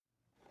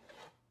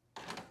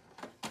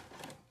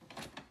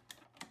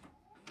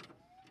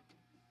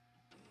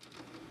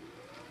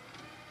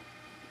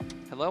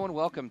Hello and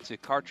welcome to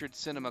Cartridge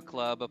Cinema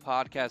Club, a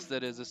podcast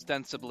that is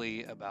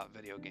ostensibly about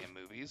video game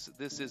movies.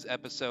 This is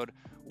episode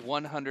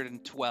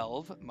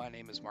 112. My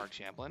name is Mark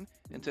Champlin,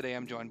 and today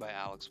I'm joined by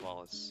Alex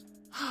Wallace.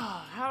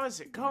 How is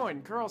it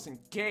going, girls and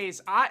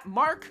gays?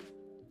 Mark,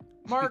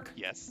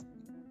 Yes.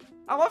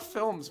 I love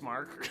films,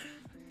 Mark.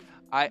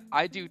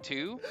 I do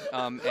too,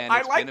 and I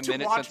it's like been a to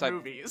minute watch since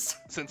movies.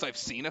 since I've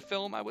seen a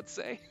film, I would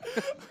say.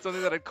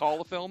 Something that I'd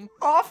call a film.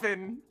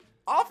 Often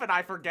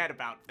I forget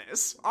about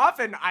this.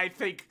 Often I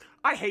think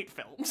I hate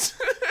films.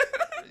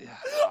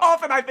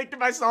 Often I think to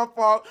myself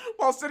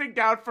while sitting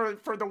down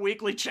for the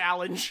weekly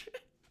challenge,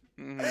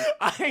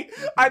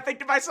 I think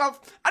to myself,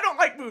 I don't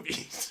like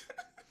movies.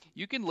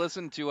 You can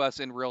listen to us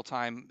in real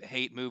time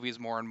hate movies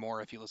more and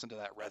more if you listen to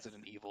that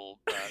Resident Evil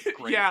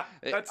great, Yeah,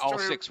 that's all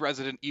true. 6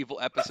 Resident Evil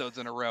episodes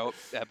in a row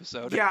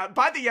episode. Yeah,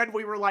 by the end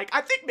we were like,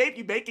 I think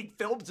maybe making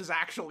films is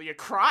actually a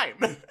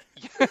crime.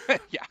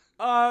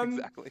 Yeah,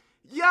 exactly.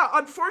 Yeah,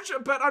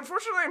 unfortunately,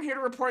 I'm here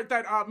to report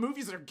that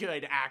movies are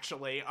good.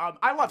 Actually,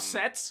 I love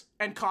sets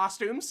and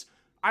costumes.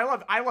 I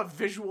love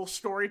visual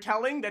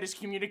storytelling that is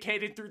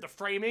communicated through the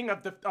framing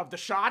of the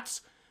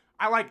shots.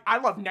 I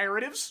love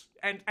narratives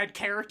and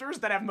characters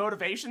that have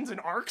motivations and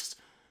arcs.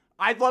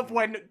 I love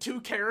when two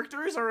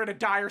characters are in a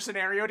dire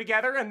scenario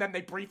together and then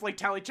they briefly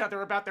tell each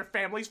other about their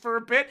families for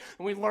a bit,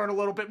 and we learn a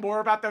little bit more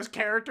about those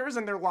characters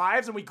and their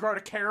lives, and we grow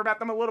to care about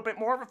them a little bit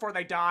more before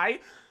they die.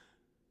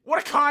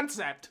 What a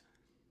concept!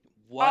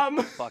 What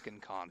a fucking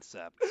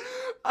concept.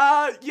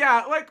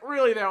 Yeah, like,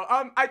 really, though,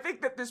 I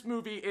think that this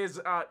movie is,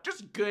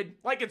 just good.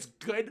 Like, it's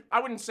good. I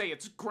wouldn't say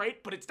it's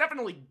great, but it's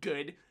definitely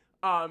good.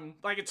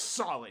 Like, it's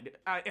solid.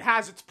 It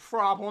has its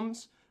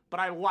problems, but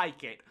I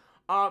like it.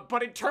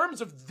 But in terms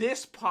of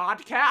this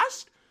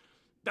podcast,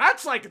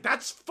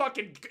 that's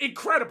fucking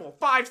incredible.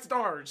 5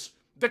 stars.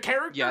 The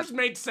characters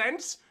made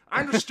sense. I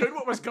understood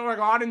what was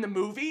going on in the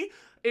movie.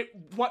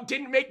 What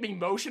didn't make me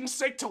motion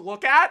sick to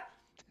look at.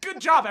 Good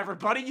job,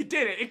 everybody. You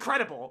did it.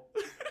 Incredible.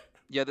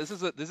 Yeah, this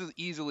is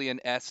easily an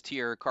S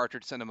tier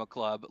Cartridge Cinema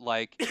Club.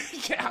 Like,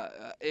 Yeah.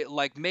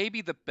 like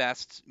maybe the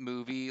best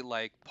movie,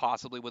 like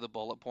possibly with a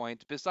bullet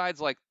point, besides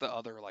like the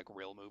other like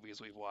real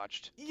movies we've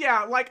watched.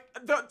 Yeah, like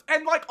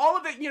all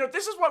of it,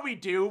 this is what we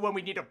do when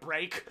we need a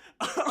break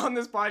on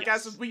this podcast.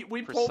 Yes, Is we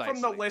pull from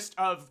the precisely. list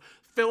of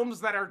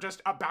films that are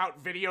just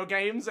about video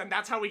games, and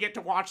that's how we get to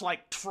watch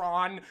like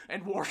Tron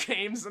and War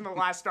Games and The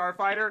Last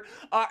Starfighter.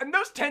 And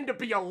those tend to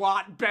be a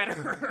lot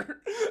better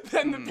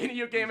than the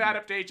video game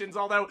adaptations,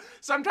 although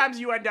sometimes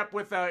you end up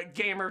with a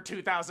Gamer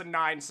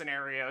 2009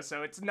 scenario,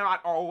 so it's not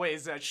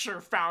always a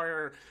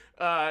surefire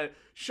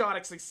shot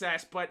at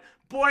success. But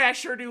boy, I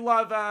sure do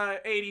love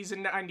 80s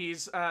and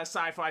 90s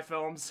sci-fi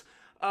films.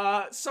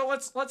 So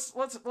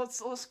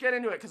let's get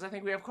into it, because I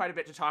think we have quite a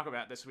bit to talk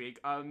about this week.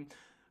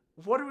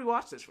 What did we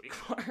watch this week,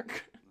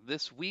 Mark?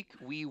 This week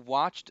we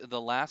watched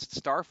The Last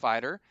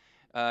Starfighter.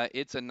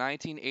 It's a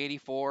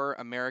 1984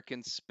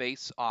 American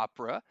space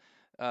opera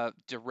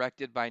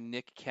directed by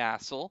Nick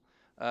Castle.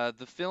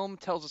 The film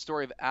tells the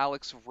story of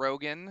Alex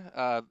Rogan,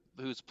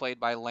 who's played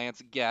by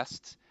Lance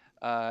Guest,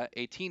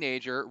 a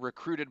teenager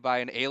recruited by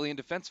an alien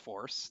defense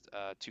force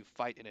to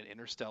fight in an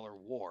interstellar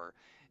war.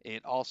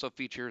 It also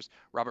features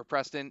Robert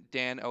Preston,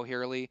 Dan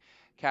O'Hurley,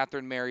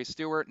 Catherine Mary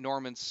Stewart,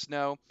 Norman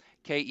Snow,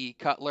 K.E.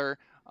 Cutler.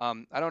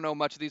 I don't know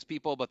much of these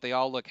people, but they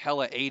all look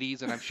hella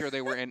 80s, and I'm sure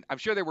they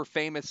were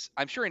famous.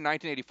 I'm sure in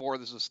 1984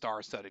 this was a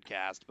star-studded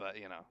cast, but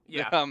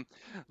Yeah.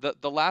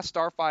 The Last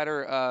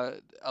Starfighter,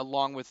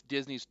 along with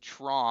Disney's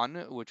Tron,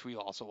 which we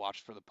also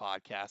watched for the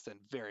podcast and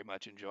very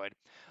much enjoyed,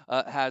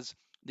 has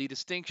the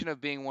distinction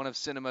of being one of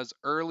cinema's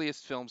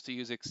earliest films to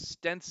use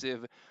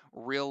extensive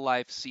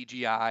real-life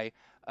CGI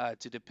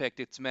to depict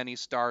its many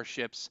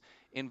starships,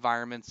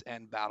 environments,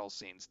 and battle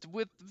scenes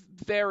with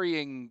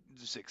varying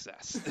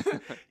success.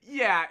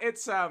 Yeah,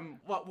 it's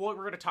well, we're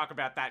going to talk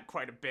about that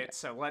quite a bit.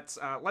 So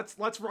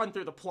let's run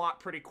through the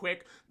plot pretty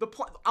quick.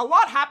 A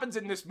lot happens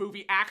in this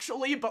movie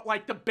actually, but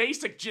like the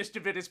basic gist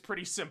of it is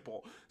pretty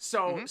simple.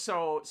 So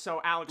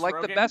Alex Like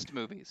Rogan, the best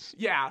movies.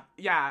 Yeah.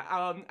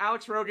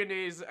 Alex Rogan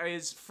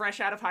is fresh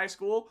out of high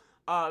school.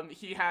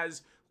 He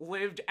has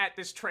lived at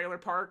this trailer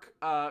park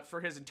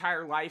for his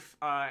entire life,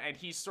 and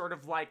he's sort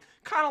of like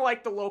kind of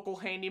like the local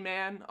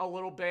handyman a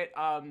little bit.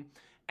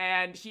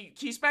 And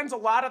he spends a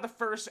lot of the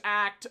first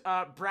act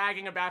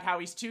bragging about how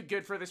he's too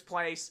good for this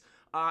place,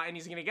 and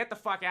he's gonna get the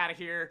fuck out of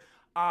here.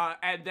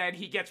 And then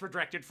he gets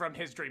rejected from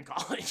his dream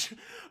college.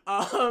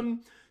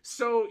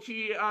 So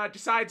he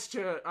decides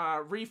to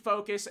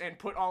refocus and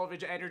put all of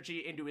his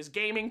energy into his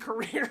gaming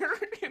career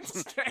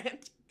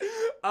instead.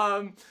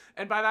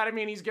 And by that I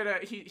mean he's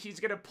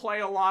gonna play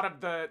a lot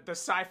of the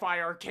sci-fi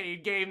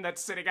arcade game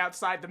that's sitting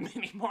outside the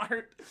mini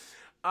mart.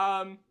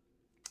 And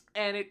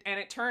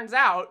it turns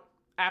out,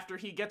 after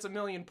he gets 1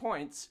 million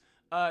points,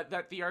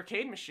 that the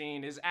arcade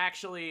machine is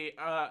actually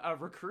a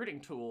recruiting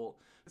tool.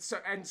 So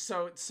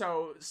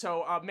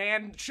a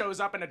man shows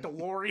up in a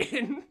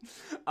DeLorean.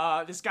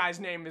 This guy's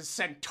name is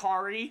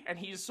Centauri, and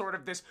he's sort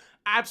of this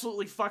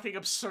absolutely fucking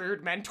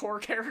absurd mentor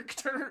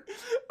character.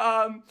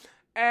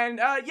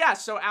 And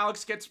so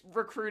Alex gets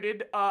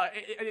recruited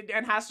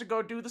and has to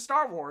go do the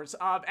Star Wars,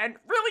 and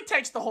really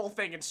takes the whole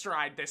thing in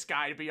stride. This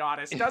guy, to be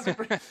honest, doesn't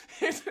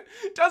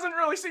it doesn't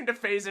really seem to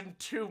phase him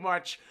too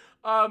much.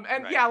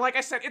 Right. Like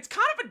I said, it's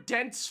kind of a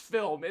dense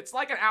film. It's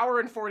like an hour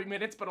and 40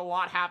 minutes, but a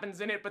lot happens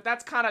in it. But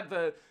that's kind of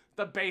the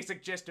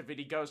basic gist of it.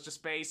 He goes to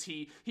space.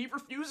 He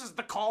refuses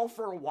the call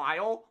for a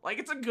while. Like,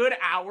 it's a good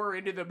hour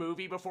into the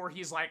movie before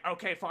he's like,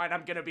 okay, fine,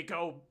 I'm gonna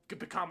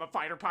become a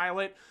fighter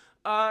pilot.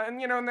 And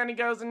then he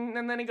goes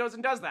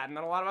and does that, and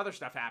then a lot of other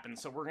stuff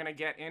happens. So we're gonna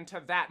get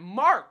into that.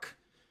 Mark,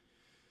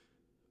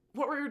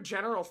 what were your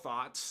general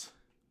thoughts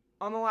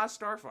on The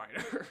Last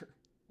Starfighter?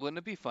 Wouldn't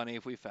it be funny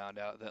if we found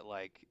out that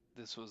like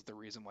this was the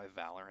reason why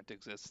Valorant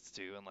exists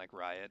too, and like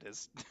Riot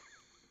is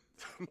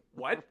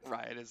What?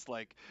 Riot is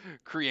like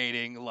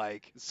creating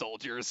like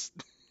soldiers.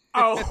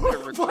 Oh,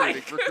 They're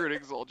like,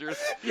 recruiting soldiers.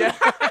 yeah.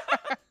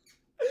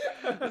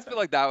 I just feel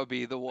like that would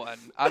be the one.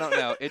 I don't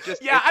know. It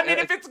just Yeah, I mean,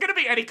 if it's gonna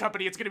be any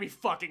company, it's gonna be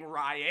fucking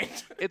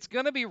Riot. it's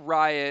gonna be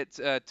Riot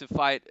to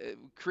fight,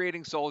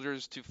 creating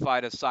soldiers to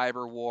fight a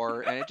cyber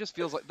war, and it just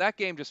feels like that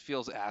game just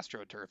feels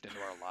astroturfed into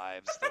our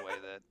lives the way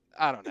that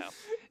I don't know.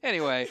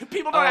 Anyway,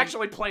 People don't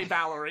actually play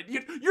Valorant.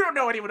 You don't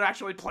know anyone who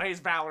actually plays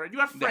Valorant. You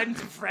have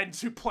friends and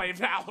friends who play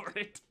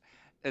Valorant.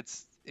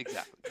 it's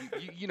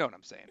exactly you know what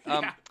I'm saying.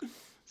 Yeah.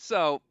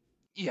 So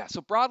yeah,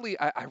 so broadly,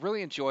 I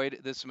really enjoyed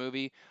this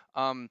movie.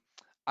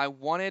 I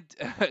wanted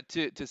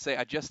to say,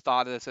 I just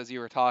thought of this as you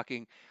were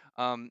talking,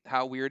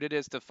 how weird it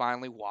is to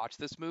finally watch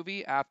this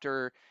movie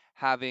after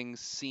having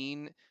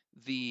seen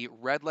the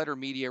Red Letter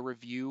Media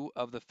review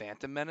of The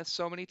Phantom Menace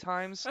so many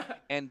times.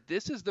 And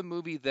this is the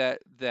movie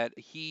that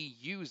he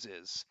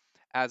uses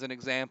as an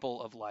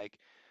example of like,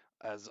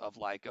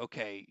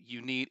 okay,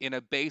 you need in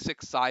a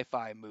basic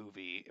sci-fi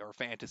movie or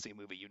fantasy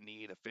movie, you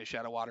need a fish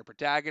out of water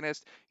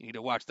protagonist. You need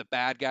to watch the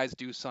bad guys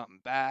do something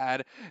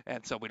bad,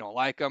 and so we don't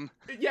like them.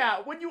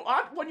 Yeah, when you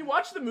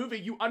watch the movie,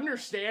 you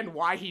understand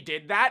why he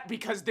did that,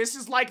 because this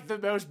is like the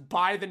most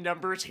by the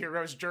numbers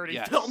hero's journey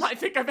Yes. film I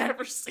think I've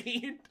ever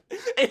seen.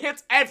 It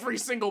hits every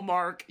single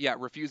mark. Yeah,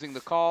 refusing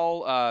the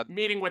call.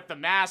 Meeting with the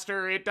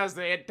master, it does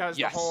Yes.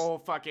 the whole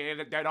fucking,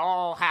 it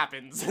all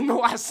happens in The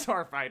Last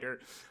Starfighter.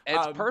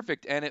 It's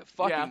perfect, and it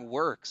fucking yeah.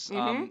 works.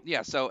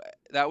 Yeah, so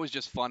that was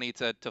just funny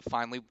to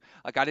finally,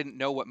 like, I didn't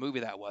know what movie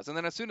that was, and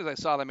then as soon as I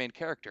saw the main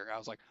character, I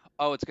was like,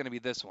 oh, it's gonna be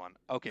this one.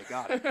 Okay,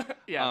 got it.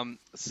 Yeah.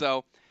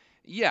 So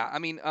yeah, I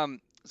mean,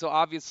 so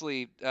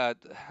obviously,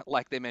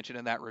 like they mentioned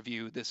in that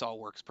review, this all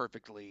works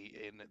perfectly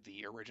in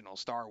the original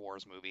Star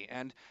Wars movie,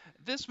 and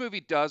this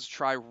movie does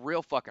try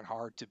real fucking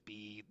hard to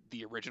be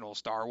the original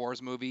Star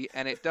Wars movie,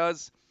 and it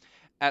does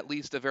at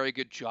least a very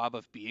good job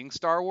of being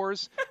Star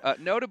Wars,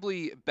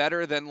 notably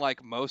better than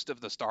like most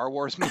of the Star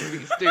Wars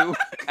movies do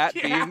at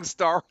Yeah. being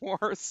Star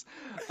Wars.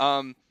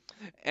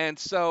 And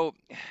so,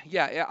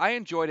 yeah, I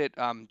enjoyed it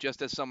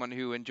just as someone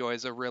who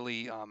enjoys a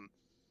really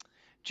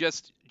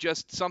just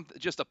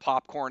a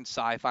popcorn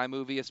sci-fi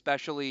movie,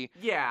 especially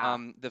Yeah.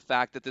 the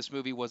fact that this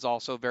movie was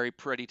also very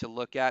pretty to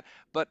look at,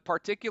 but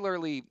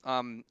particularly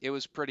it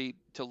was pretty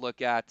to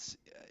look at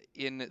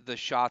in the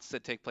shots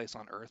that take place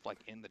on Earth, like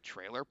in the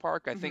trailer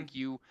park. I think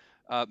you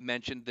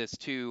mentioned this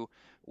too,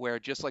 where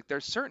just like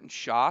there's certain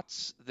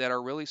shots that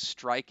are really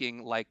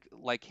striking,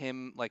 like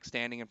him like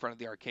standing in front of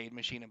the arcade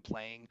machine and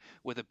playing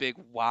with a big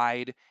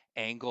wide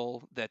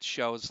angle that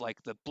shows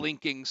like the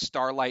blinking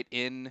Starlight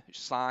In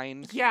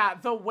sign. Yeah,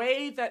 the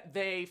way that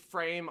they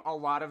frame a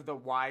lot of the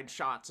wide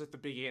shots at the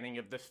beginning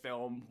of the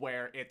film,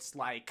 where it's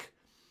like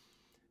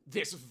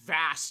this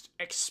vast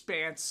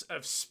expanse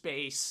of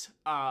space,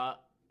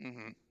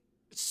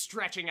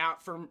 stretching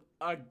out from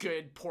a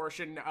good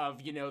portion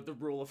of, the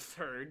rule of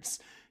thirds,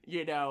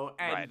 and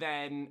Right.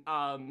 then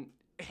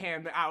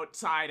him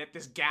outside at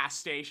this gas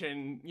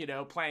station,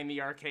 playing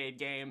the arcade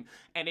game,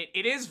 and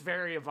it is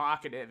very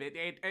evocative.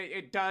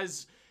 It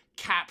does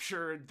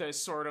capture the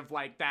sort of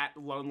like that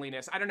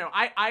loneliness. I don't know.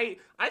 I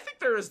think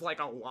there is like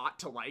a lot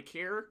to like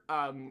here.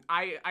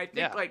 I think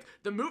Yeah. like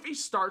the movie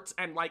starts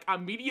and like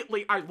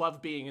immediately I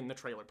love being in the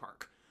trailer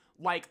park.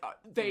 Like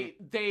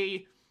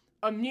they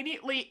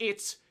immediately,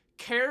 it's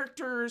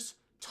characters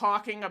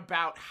talking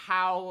about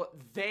how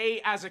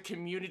they as a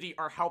community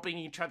are helping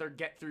each other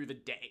get through the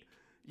day.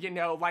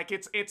 Like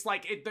it's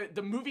like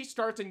the movie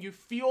starts and you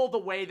feel the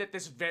way that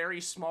this very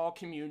small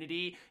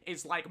community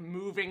is like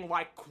moving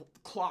like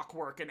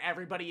clockwork, and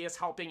everybody is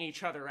helping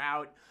each other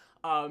out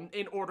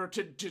in order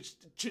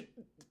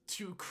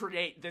to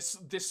create this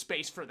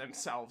space for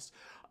themselves.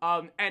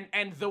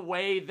 And the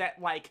way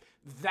that like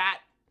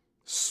that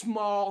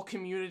small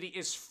community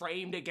is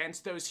framed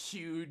against those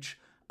huge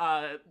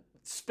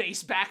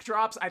space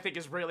backdrops, I think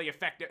is really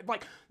effective.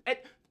 Like,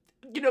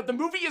 the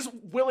movie is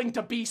willing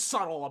to be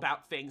subtle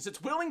about things.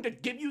 It's willing to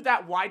give you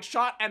that wide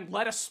shot and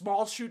let a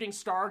small shooting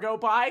star go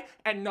by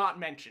and not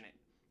mention it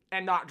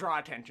and not draw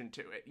attention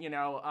to it, and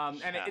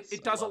Yes, it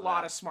I does a love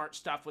lot that. of smart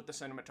stuff with the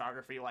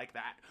cinematography like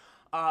that.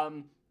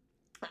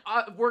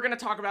 We're going to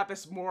talk about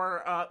this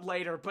more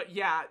later, but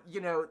yeah,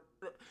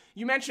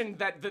 you mentioned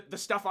that the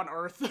stuff on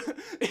Earth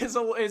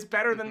is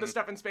better than the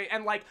stuff in space,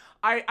 and like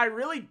I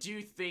really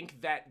do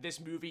think that this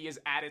movie is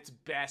at its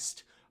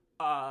best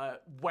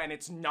when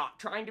it's not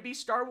trying to be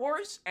Star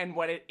Wars and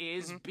when it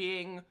is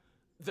being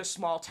the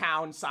small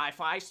town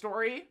sci-fi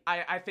story.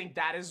 I think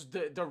that is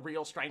the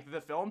real strength of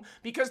the film,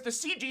 because the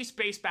CG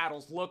space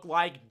battles look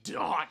like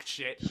dog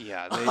shit.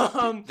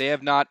 Yeah, they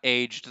have not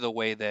aged the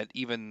way that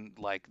even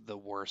like the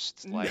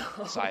worst like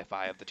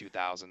sci-fi of the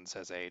 2000s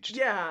has aged.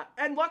 Yeah,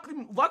 and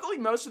luckily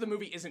most of the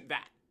movie isn't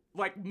that.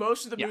 Like,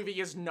 most of the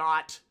movie is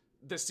not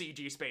the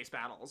CG space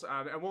battles,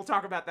 and we'll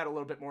talk about that a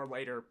little bit more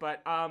later.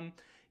 But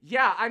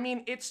yeah, I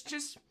mean, it's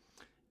just,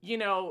 you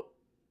know,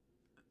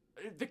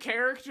 the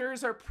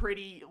characters are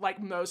pretty,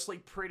 like, mostly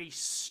pretty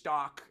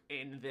stock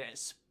in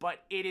this,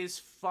 but it is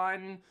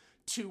fun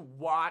to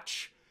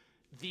watch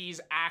these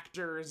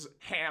actors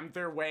ham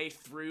their way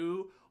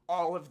through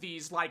all of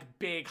these, like,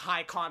 big,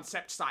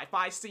 high-concept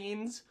sci-fi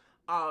scenes.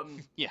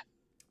 Yeah.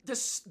 The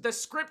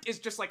script is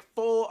just, like,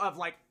 full of,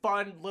 like,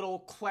 fun, little,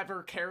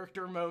 clever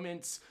character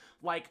moments.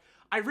 Like,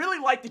 I really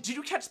like did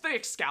you catch the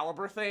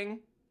Excalibur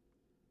thing?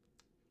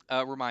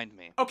 Remind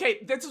me.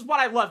 Okay, this is what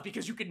I love,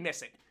 because you could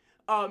miss it.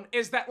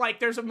 Is that, like,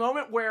 there's a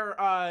moment where,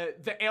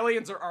 the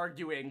aliens are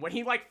arguing when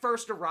he, like,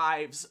 first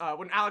arrives,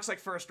 when Alex,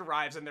 like, first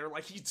arrives, and they're,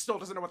 like, he still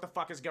doesn't know what the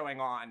fuck is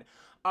going on.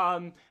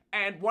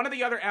 And one of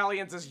the other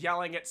aliens is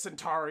yelling at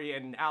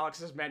Centaurian,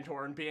 Alex's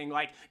mentor, and being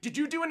like, did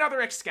you do another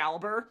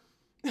Excalibur?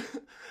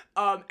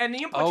 And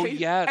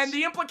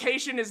the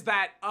implication is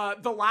that,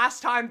 the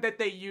last time that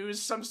they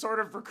used some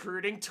sort of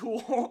recruiting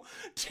tool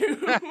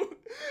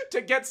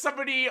to get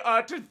somebody,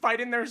 to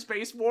fight in their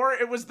space war,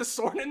 it was the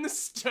Sword in the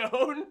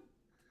Stone.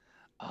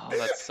 Oh,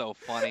 that's so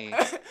funny.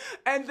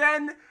 and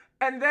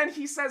then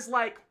he says,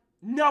 like,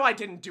 no, I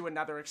didn't do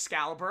another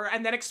Excalibur,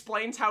 and then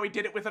explains how he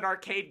did it with an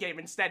arcade game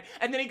instead.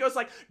 And then he goes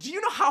like, do you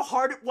know how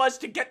hard it was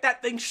to get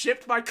that thing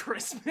shipped by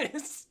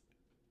Christmas?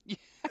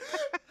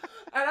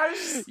 And I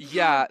was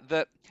yeah,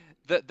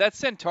 that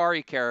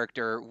Centauri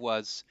character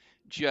was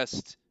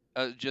just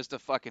a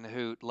fucking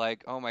hoot.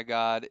 Like, oh my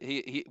god,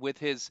 he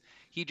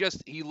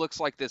looks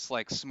like this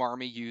like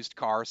smarmy used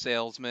car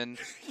salesman.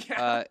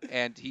 Yeah.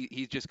 And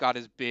he's just got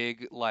his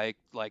big like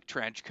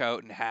trench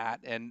coat and hat,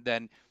 and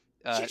then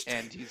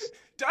and he's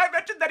did I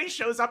mention that he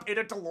shows up in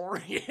a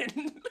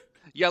DeLorean?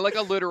 Yeah, like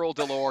a literal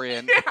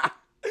DeLorean. Yeah.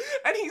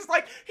 And he's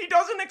like, he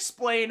doesn't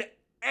explain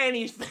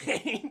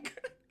anything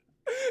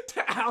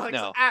to Alex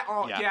at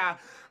all. Yeah.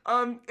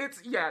 I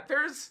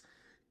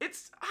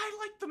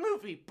like the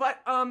movie,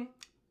 but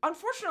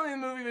unfortunately the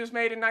movie was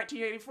made in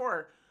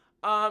 1984.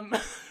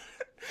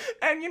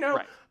 And, you know,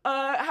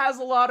 has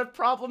a lot of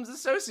problems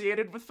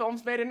associated with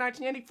films made in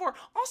 1984.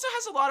 Also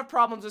has a lot of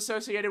problems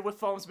associated with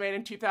films made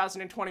in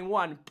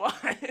 2021. But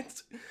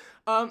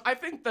I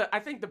think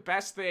the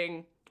best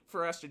thing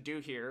for us to do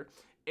here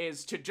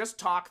is to just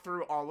talk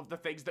through all of the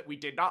things that we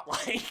did not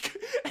like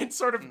and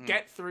sort of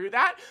get through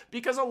that,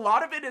 because a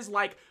lot of it is,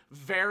 like,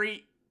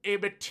 very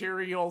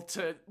immaterial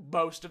to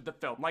most of the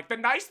film. Like, the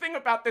nice thing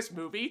about this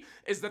movie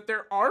is that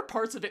there are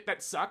parts of it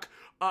that suck,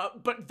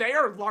 but they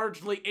are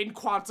largely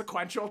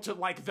inconsequential to,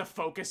 like, the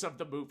focus of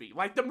the movie.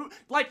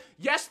 Like,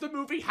 yes, the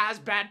movie has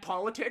bad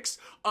politics,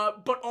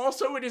 but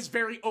also it is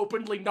very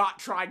openly not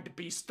trying to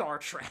be Star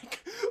Trek.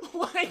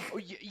 Like,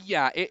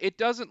 yeah, it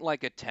doesn't,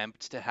 like,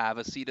 attempt to have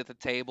a seat at the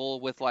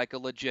table with, like, a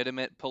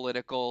legitimate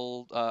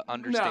political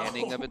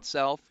understanding of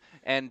itself,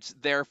 and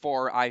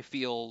therefore I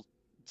feel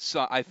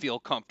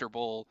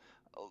comfortable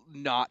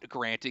not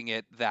granting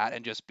it that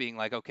and just being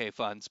like, okay,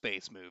 fun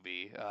space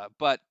movie.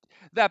 But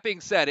that being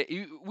said,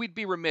 we'd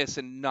be remiss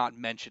in not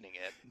mentioning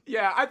it.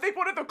 Yeah, I think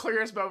one of the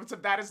clearest moments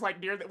of that is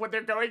like when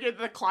they're going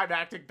into the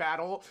climactic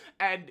battle,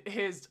 and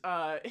his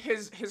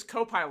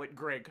co-pilot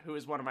Grig, who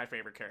is one of my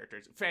favorite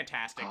characters,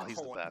 fantastic, he's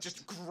the best.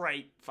 Just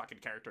great fucking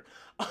character.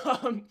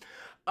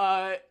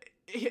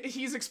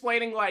 He's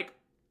explaining like.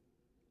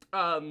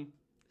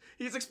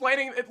 He's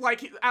explaining,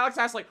 like, Alex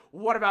asks, like,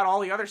 what about all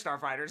the other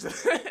starfighters?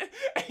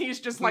 And he's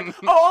just like,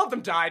 oh, all of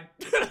them died.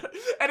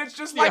 And it's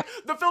just like,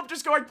 the film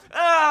just going,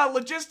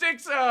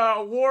 logistics,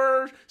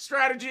 war,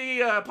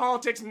 strategy,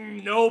 politics,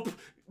 nope.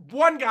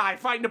 One guy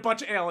fighting a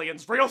bunch of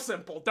aliens, real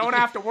simple. Don't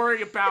have to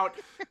worry about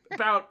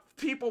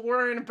people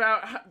worrying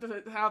about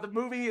how the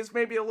movie is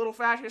maybe a little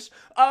fascist.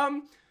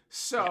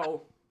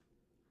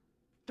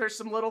 There's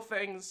some little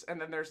things,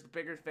 and then there's the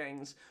bigger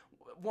things.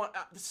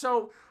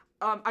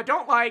 I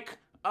don't like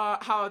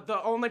how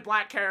the only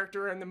black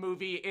character in the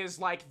movie is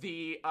like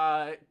the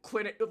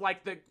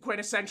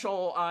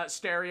quintessential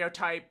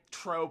stereotype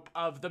trope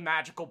of the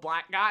magical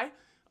black guy.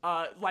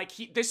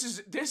 This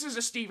is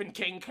a Stephen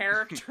King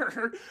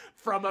character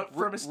from a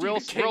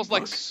Stephen King book.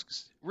 Like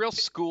real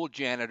school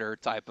janitor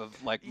type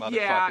of like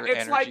motherfucker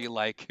energy,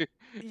 like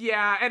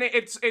yeah, and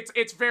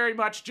it's very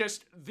much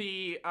just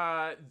the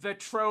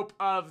trope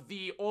of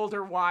the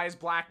older wise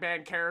black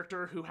man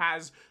character who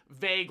has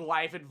vague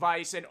life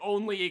advice and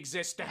only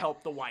exists to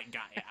help the white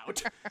guy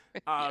out.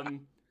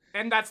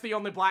 And that's the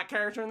only black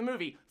character in the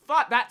movie.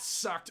 Thought that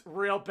sucked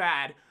real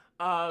bad.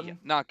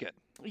 Not good.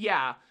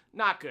 Yeah,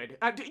 not good.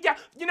 Yeah,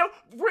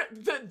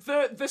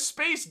 the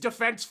Space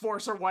Defense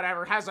Force or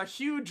whatever has a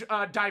huge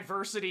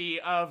diversity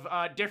of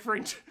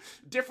different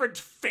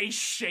face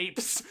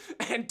shapes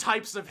and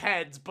types of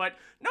heads, but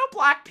no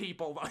black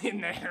people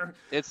in there.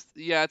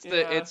 Yeah.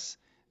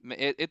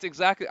 It's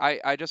exactly.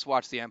 I just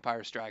watched The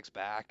Empire Strikes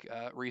Back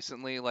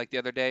recently, like the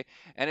other day,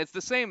 and it's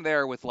the same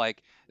there with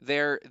like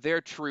their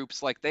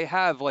troops. Like they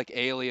have like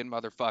alien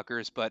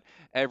motherfuckers, but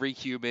every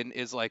human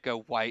is like a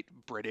white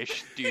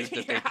British dude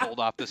that they Yeah. pulled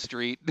off the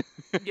street.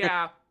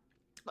 Yeah.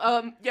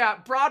 Yeah,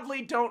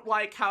 broadly don't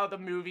like how the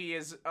movie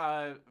is,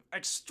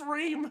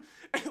 extreme,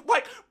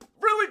 like,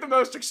 really the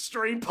most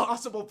extreme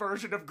possible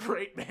version of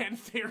Great Man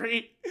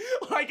Theory.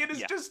 Like, it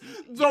is Yeah. just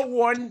the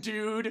one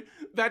dude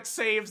that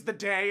saves the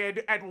day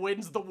and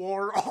wins the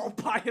war all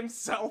by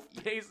himself,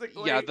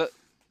 basically. Yeah,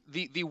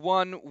 the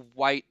one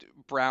white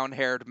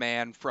brown-haired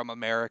man from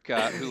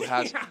America who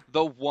has Yeah.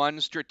 the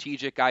one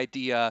strategic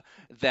idea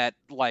that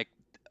like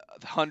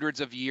hundreds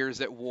of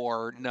years at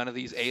war none of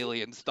these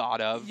aliens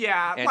thought of,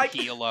 Yeah, and like,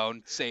 he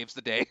alone saves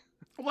the day.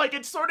 like,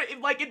 it's sort of,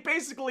 like, it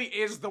basically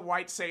is the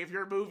white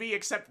savior movie,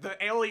 except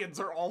the aliens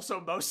are also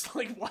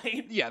mostly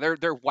white. Yeah,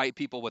 they're white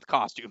people with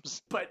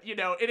costumes. But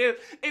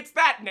it's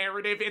that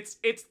narrative.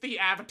 It's the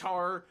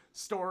Avatar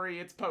story.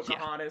 It's Yeah.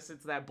 Pocahontas.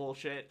 It's that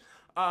bullshit.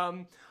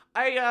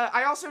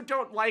 I also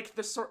don't like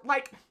the sort,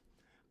 like,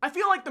 I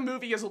feel like the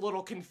movie is a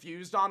little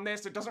confused on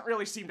this. It doesn't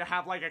really seem to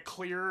have like a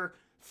clear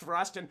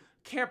thrust, and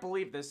can't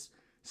believe this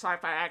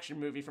sci-fi action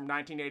movie from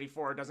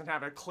 1984 doesn't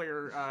have a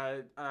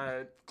clear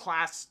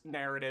class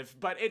narrative.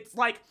 But it's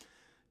like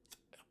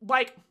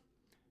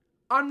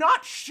I'm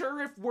not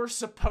sure if we're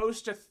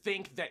supposed to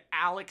think that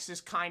Alex is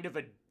kind of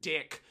a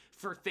dick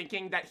for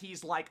thinking that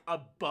he's like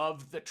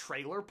above the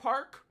trailer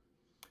park.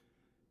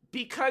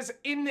 Because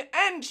in the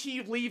end,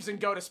 he leaves and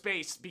go to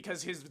space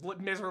because he's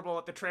miserable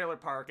at the trailer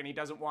park and he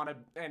doesn't want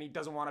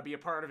to be a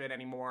part of it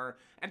anymore.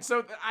 And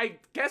so I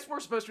guess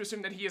we're supposed to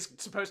assume that he is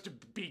supposed to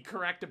be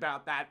correct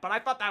about that. But I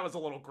thought that was a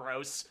little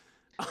gross.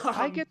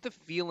 I get the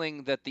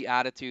feeling that the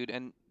attitude,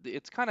 and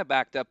it's kind of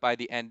backed up by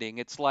the ending,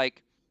 it's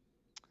like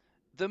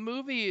the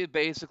movie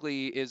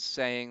basically is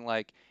saying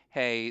like,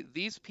 hey,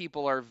 these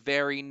people are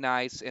very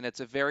nice and it's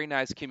a very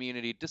nice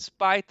community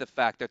despite the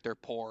fact that they're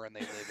poor and they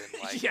live in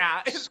like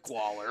Yeah,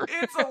 squalor.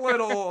 it's a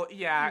little,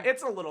 yeah,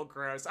 it's a little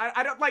gross.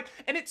 I don't like,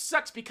 and it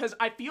sucks because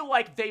I feel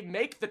like they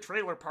make the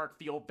trailer park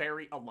feel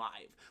very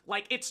alive.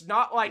 Like, it's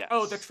not like,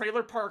 oh, the Yes.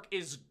 trailer park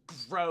is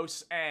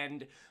gross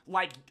and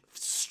like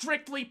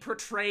strictly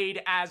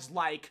portrayed as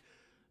like,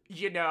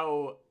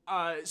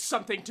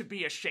 something to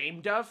be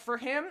ashamed of for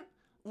him.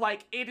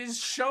 Like, it is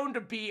shown to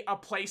be a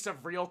place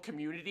of real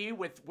community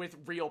with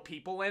real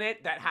people in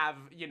it that have,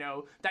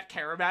 that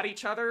care about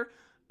each other.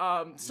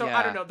 So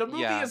I don't know. The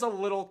movie is a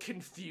little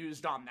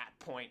confused on that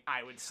point,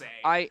 I would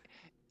say.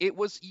 It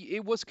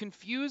was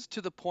confused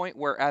to the point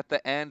where at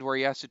the end where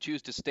he has to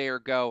choose to stay or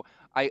go,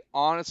 I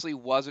honestly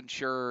wasn't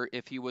sure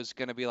if he was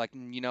going to be like,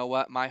 you know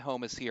what, my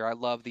home is here. I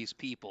love these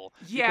people.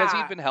 Because he'd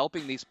Yeah. been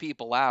helping these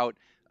people out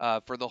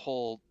for the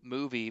whole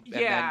movie. And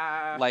then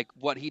Yeah. like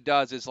what he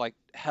does is like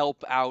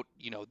help out,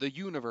 the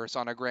universe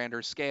on a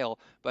grander scale.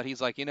 But he's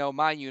like,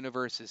 my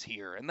universe is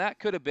here. And that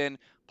could have been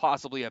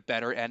possibly a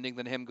better ending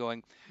than him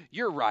going,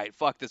 you're right,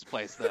 fuck this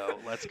place though,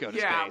 let's go to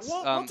Yeah, space.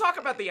 we'll talk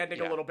about the ending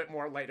a yeah. little bit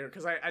more later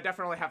because I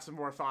definitely have some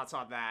more thoughts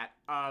on that.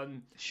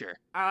 Sure.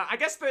 I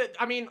guess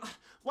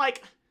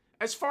like,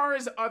 as far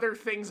as other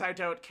things I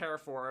don't care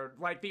for,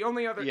 like the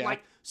only other, Yeah.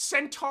 like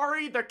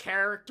Centauri, the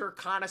character,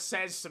 kind of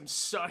says some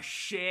sus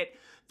shit.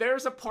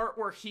 There's a part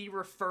where he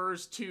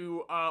refers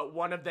to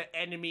one of the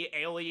enemy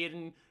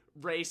alien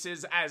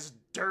races as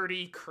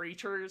dirty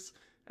creatures.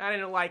 I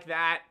didn't like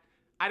that.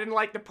 I didn't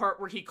like the part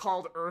where he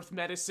called Earth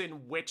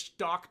medicine witch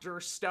doctor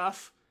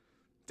stuff.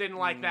 Didn't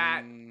like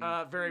that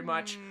very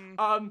much.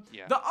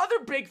 Yeah. The other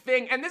big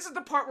thing, and this is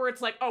the part where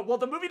it's like, oh, well,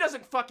 the movie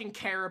doesn't fucking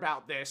care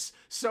about this.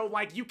 So,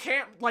 like, you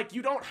can't, like,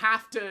 you don't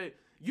have to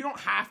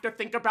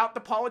think about the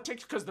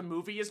politics because the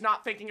movie is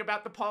not thinking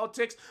about the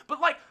politics.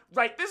 But, like,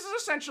 right, this is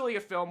essentially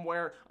a film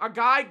where a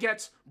guy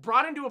gets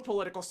brought into a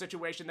political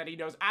situation that he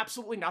knows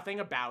absolutely nothing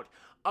about.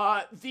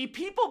 The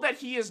people that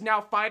he is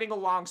now fighting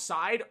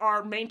alongside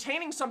are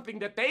maintaining something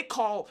that they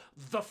call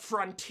the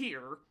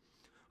frontier.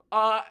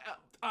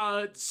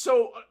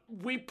 So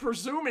we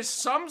presume is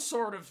some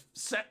sort of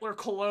settler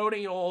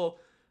colonial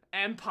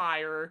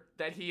empire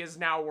that he is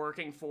now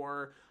working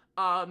for.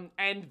 And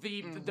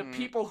the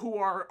people who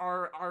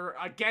are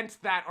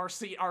against that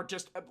are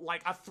just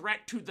like a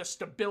threat to the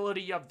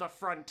stability of the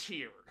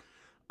frontier.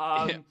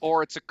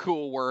 Or it's a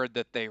cool word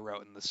that they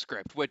wrote in the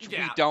script, which we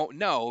Yeah. don't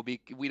know.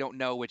 We don't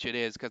know which it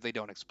is because they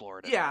don't explore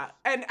it. Yeah,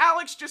 and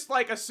Alex just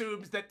like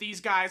assumes that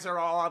these guys are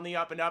all on the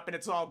up and up and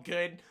it's all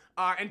good,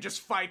 and just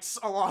fights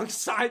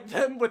alongside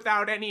them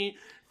without any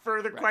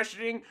further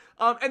questioning.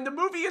 And the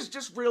movie is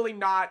just really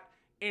not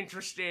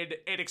interested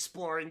in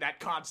exploring that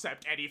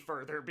concept any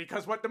further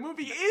because what the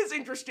movie is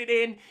interested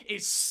in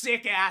is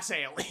sick ass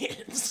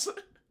aliens.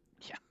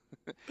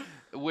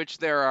 Which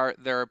there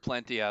are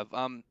plenty of.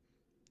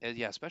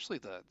 Yeah, especially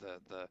the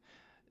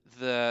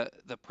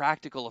the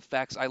practical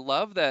effects. I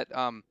love that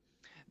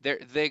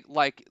they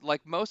like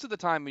most of the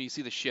time when you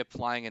see the ship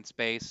flying in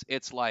space,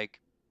 it's like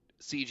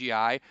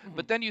CGI, Mhm.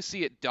 but then you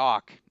see it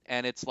dock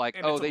and it's like,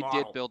 And oh, it's a they did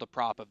model. build a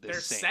prop of this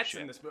There's same sets in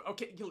ship. this movie.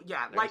 Okay,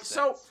 yeah, There's like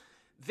so. sets.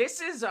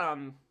 This is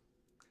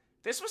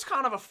this was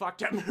kind of a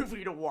fucked up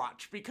movie to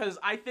watch because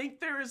I think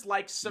there is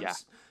like Yeah.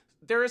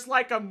 there is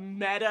like a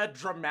meta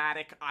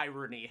dramatic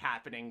irony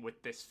happening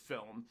with this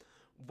film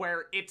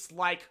where it's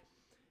like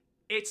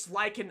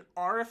an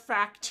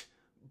artifact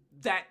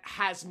that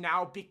has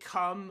now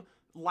become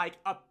like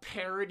a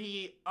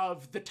parody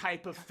of the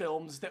type of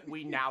films that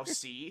we now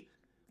see.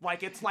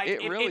 Like it's like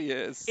It really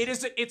is.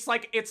 it's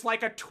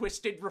like a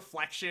twisted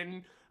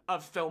reflection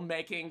of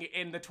filmmaking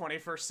in the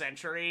 21st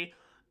century.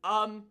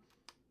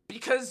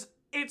 Because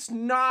it's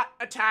not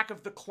Attack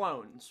of the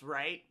Clones,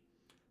 right?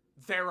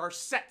 There are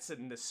sets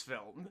in this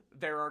film.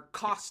 There are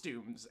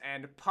costumes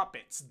and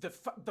puppets.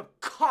 The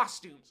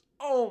costumes.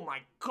 Oh my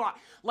god.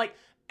 Like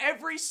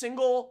every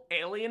single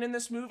alien in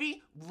this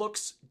movie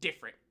looks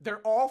different.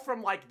 They're all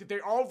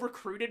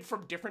recruited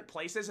from different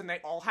places and they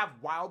all have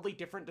wildly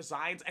different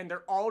designs and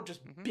they're all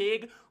just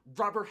big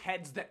rubber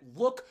heads that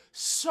look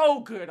so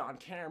good on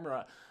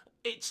camera.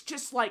 It's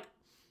just like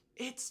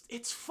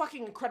it's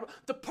fucking incredible.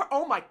 The part,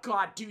 oh my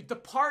god, dude, the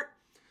part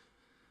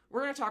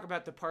we're going to talk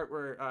about the part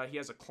where he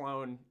has a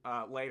clone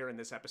later in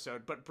this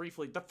episode, but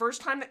briefly, the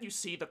first time that you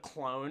see the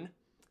clone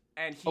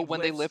and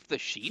when they lift the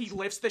sheet? he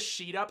lifts the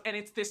sheet up and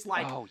it's this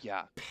like Oh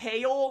yeah.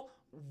 pale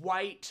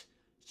white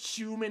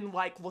human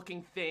like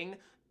looking thing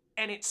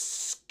and its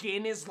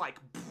skin is like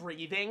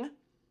breathing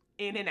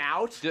in and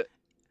out.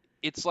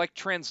 It's like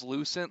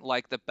translucent,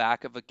 like the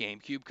back of a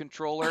GameCube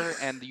controller,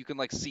 and you can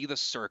like see the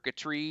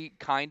circuitry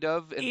kind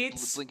of, and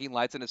blinking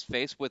lights in his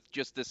face with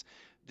just this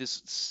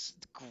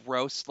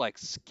gross like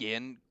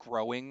skin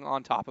growing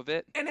on top of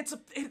it. And it's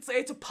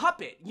a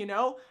puppet, you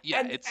know?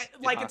 Yeah, and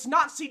like it's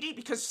not CG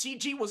because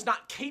CG was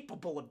not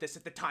capable of this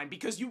at the time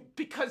because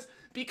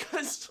the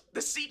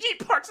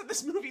CG parts of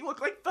this movie look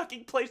like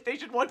fucking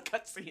PlayStation 1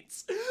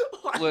 cutscenes.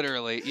 Like,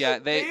 literally, yeah,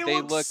 they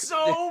look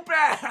so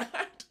bad.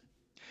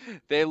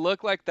 They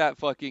look like that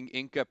fucking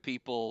Inca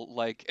people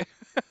like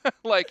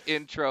like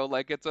intro,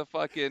 like it's a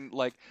fucking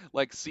like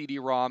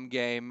CD-ROM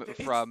game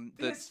from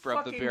the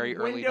very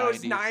early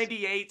Windows 90s.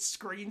 98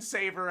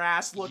 screensaver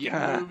ass looking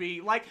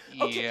movie. Like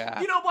okay, Yeah.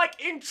 you know,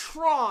 like in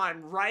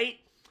Tron, right?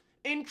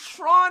 In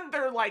Tron,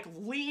 they're like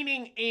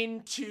leaning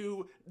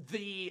into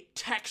the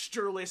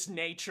textureless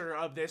nature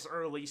of this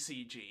early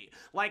CG.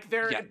 Like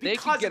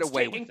because it's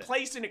taking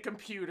place in a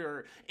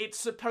computer, it's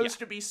supposed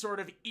to be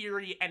sort of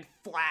eerie and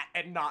flat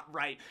and not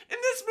right. In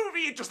this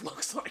movie, it just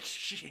looks like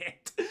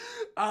shit.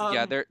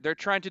 Yeah, they're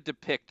trying to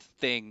depict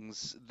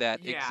things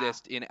that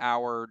exist in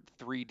our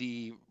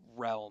 3D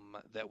realm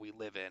that we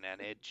live in,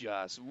 and it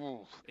just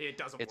it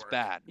doesn't work. It's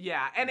bad.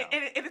 Yeah, and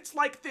it's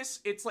like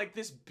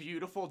this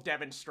beautiful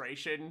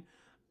demonstration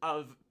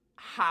of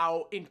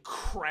how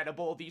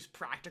incredible these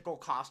practical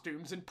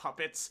costumes and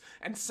puppets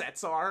and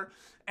sets are,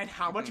 and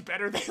how much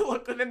better they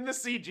look than the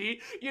CG.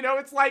 You know,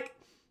 it's like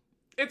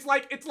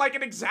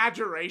an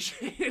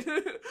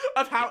exaggeration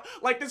of how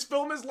like this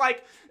film is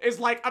like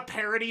a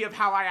parody of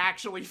how I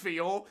actually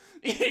feel.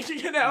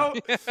 You know,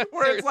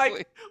 where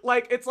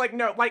it's like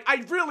no, like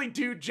I really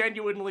do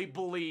genuinely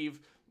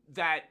believe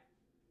that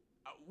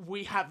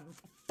we have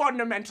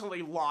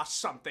fundamentally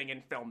lost something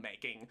in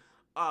filmmaking.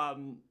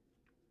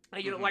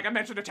 You know, like I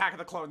mentioned Attack of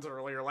the Clones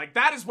earlier, like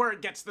that is where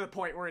it gets to the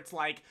point where it's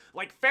like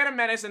Phantom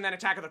Menace and then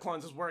Attack of the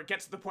Clones is where it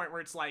gets to the point where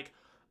it's like,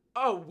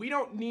 oh, we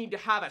don't need to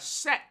have a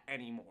set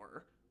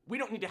anymore. We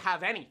don't need to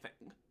have anything.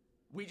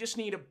 We just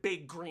need a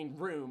big green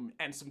room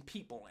and some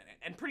people in it.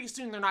 And pretty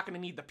soon they're not going to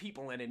need the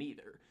people in it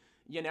either.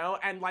 You know?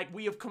 And like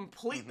we have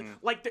completely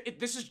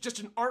this is just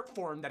an art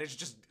form that has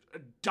just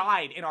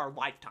died in our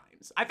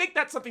lifetimes. I think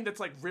that's something that's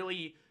like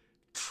really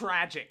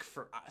tragic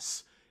for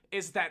us.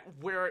 Is that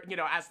we're, you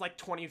know, as like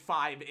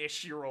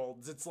 25-ish year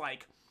olds, it's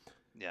like,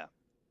 yeah,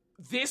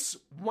 this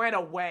went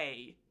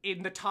away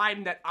in the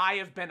time that I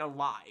have been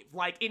alive.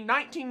 Like in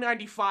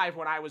 1995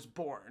 when I was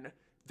born,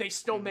 they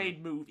still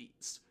made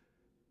movies.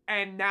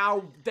 And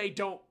now they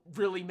don't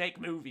really make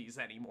movies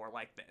anymore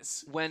like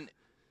this. When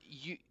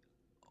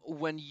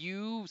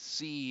you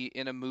see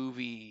in a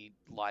movie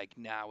like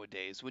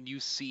nowadays, when you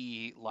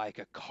see like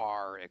a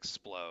car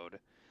explode,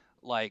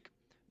 like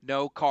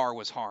no car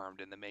was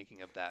harmed in the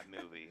making of that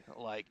movie.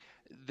 Like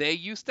they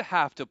used to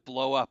have to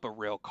blow up a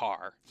real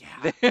car.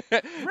 Yeah.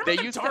 They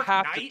used to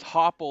have to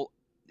topple.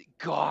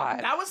 God,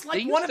 that was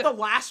like one of the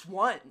last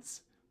ones.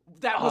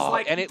 That was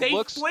like and they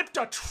flipped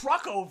a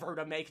truck over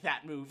to make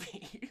that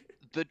movie.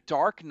 The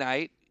Dark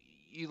Knight,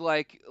 you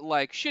like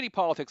shitty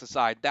politics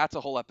aside, that's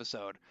a whole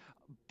episode.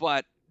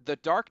 But The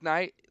Dark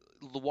Knight,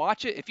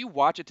 watch it. If you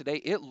watch it today,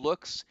 it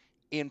looks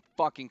in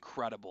fucking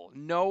incredible.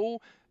 No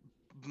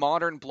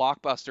modern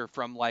blockbuster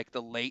from like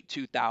the late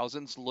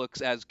 2000s looks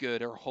as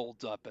good or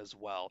holds up as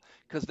well,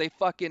 because they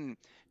fucking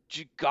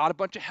got a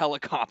bunch of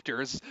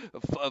helicopters,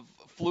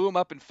 flew them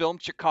up and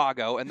filmed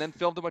Chicago, and then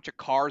filmed a bunch of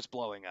cars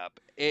blowing up.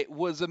 It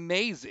was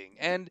amazing,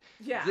 and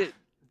Yeah.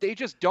 they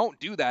just don't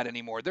do that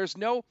anymore. There's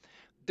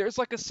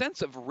like a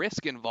sense of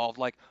risk involved.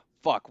 Like,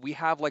 fuck, we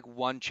have like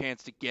one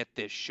chance to get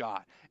this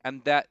shot,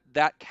 and that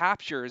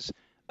captures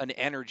an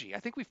energy. I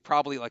think we've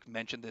probably like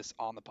mentioned this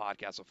on the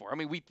podcast before. I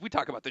mean, we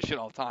talk about this shit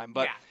all the time,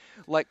 but Yeah.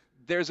 like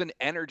there's an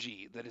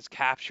energy that is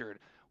captured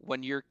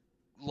when you're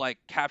like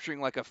capturing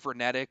like a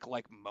frenetic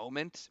like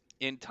moment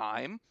in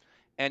time,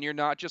 and you're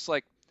not just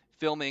like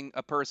filming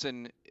a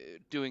person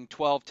doing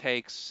 12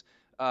 takes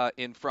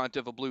in front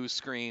of a blue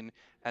screen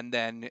and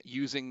then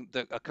using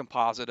a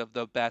composite of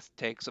the best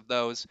takes of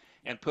those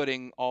and Yep.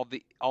 putting all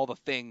the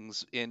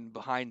things in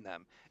behind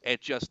them.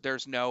 It just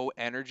there's no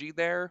energy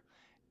there.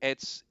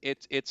 It's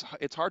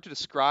hard to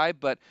describe,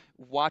 but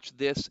watch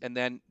this and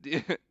then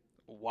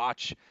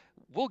watch.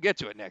 We'll get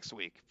to it next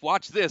week.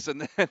 Watch this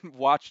and then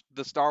watch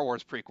the Star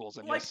Wars prequels,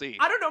 and you'll Like, see.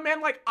 I don't know,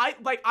 man.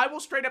 I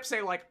will straight up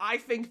say, like, I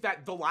think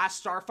that The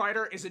Last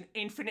Starfighter is an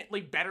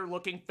infinitely better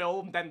looking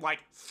film than like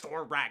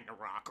Thor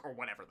Ragnarok or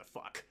whatever the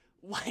fuck.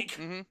 Like,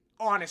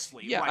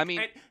 honestly, Yeah, like, I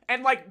mean,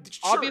 and like,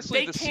 sure,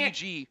 obviously they the can't,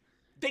 CG.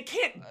 they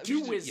can't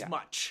do as yeah.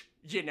 much,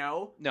 you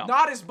know? No.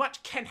 Not as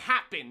much can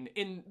happen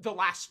in The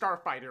Last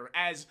Starfighter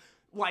as,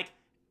 like,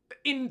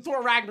 in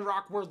Thor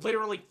Ragnarok, where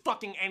literally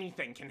fucking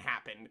anything can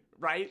happen,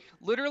 right?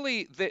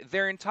 Literally,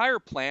 their entire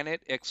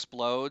planet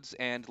explodes,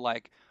 and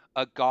like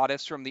a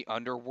goddess from the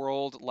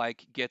underworld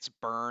like gets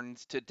burned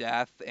to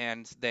death,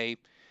 and they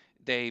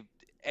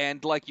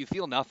and like you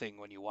feel nothing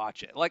when you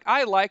watch it. Like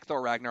I like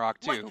Thor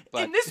Ragnarok too, Like,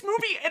 but in this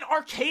movie, an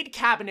arcade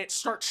cabinet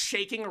starts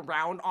shaking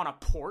around on a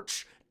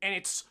porch, and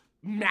it's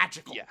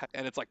magical. yeah,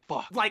 and it's like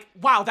fuck. Like,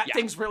 wow, that Yeah.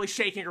 thing's really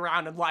shaking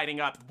around and lighting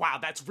up. Wow,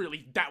 that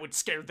would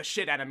scare the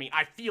shit out of me.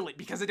 I feel it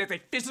because it is a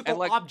physical And,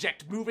 like,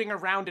 object moving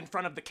around in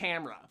front of the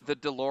camera. The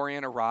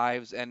DeLorean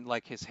arrives and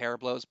like his hair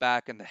blows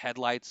back and the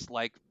headlights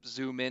like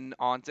zoom in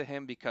onto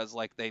him because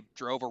like they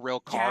drove a real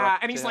car Yeah, up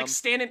and to he's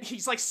him. like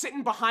he's like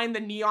sitting behind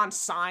the neon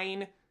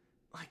sign.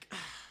 Like,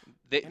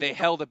 They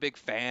held a big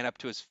fan up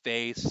to his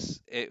face.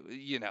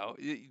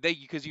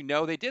 Because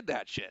they did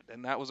that shit,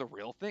 and that was a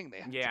real thing.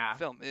 They had Yeah. to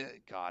film.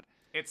 God,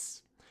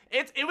 it's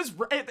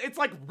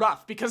like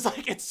rough because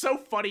like it's so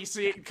funny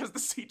seeing because the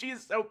CG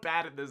is so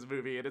bad in this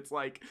movie, and it's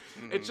like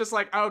it's just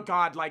like, oh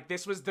god, like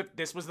this was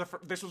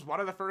one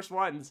of the first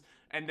ones,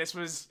 and this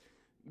is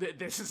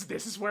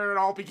where it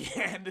all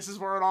began. This is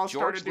where it all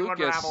started to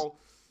unravel.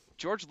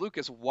 George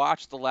Lucas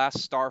watched The Last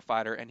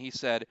Starfighter, and he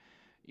said,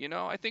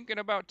 I think in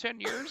about 10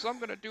 years I'm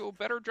gonna do a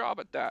better job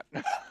at that.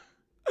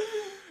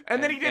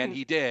 And then he didn't. And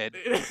he did.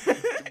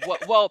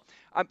 Well,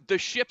 the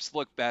ships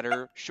look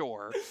better,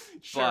 sure,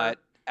 Sure. but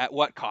at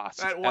what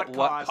cost? At what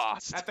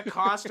cost? At the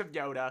cost of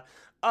Yoda.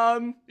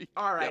 All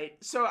right. Yep.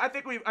 So I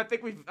think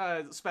we've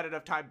spent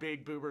enough time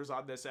being boomers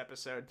on this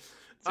episode.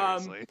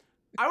 Seriously.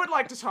 I would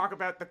like to talk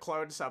about the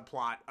clone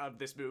subplot of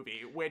this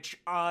movie, which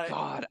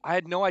God, I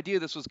had no idea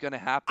this was gonna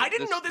happen. I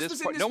didn't know this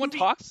was in part. this No movie.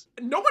 one talks.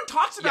 No one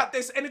talks about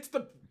this, and it's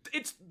the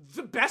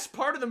best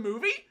part of the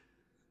movie.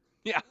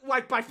 Yeah.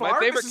 Like by far,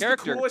 favorite this is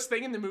character. the coolest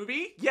thing in the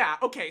movie. Yeah.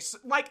 Okay. So,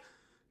 like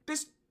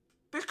this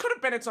could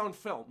have been its own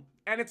film,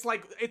 and it's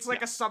like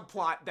a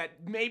subplot that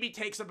maybe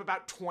takes up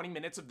about 20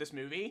 minutes of this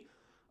movie.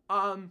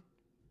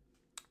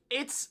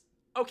 It's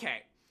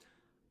okay.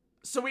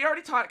 So we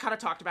already kind of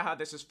talked about how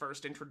this is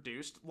first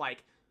introduced.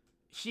 Like,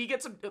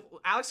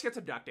 Alex gets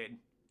abducted,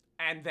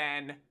 and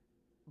then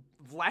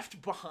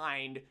left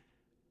behind.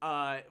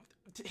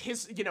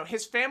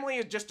 His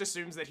family just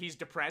assumes that he's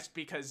depressed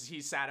because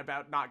he's sad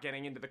about not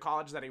getting into the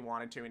college that he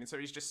wanted to, and so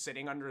he's just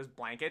sitting under his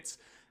blankets.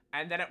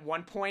 And then at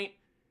one point,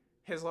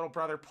 his little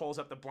brother pulls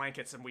up the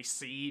blankets, and we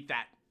see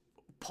that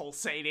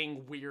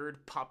pulsating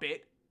weird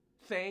puppet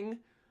thing.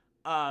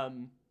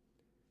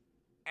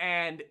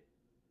 And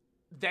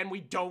then we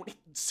don't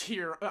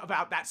hear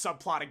about that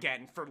subplot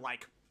again for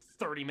like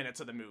 30 minutes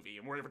of the movie,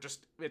 and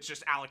it's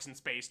just Alex in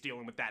space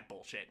dealing with that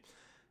bullshit.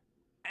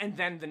 And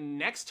then the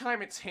next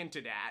time it's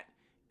hinted at,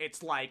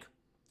 it's like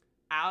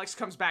Alex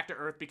comes back to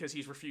Earth because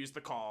he's refused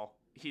the call.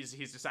 He's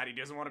decided he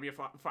doesn't want to be a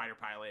fighter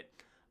pilot.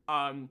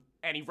 And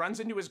he runs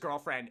into his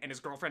girlfriend, and his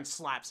girlfriend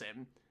slaps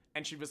him.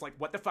 And she was like,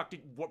 what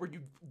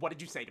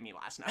did you say to me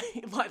last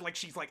night? like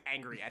she's like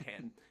angry at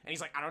him. And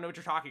he's like, I don't know what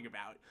you're talking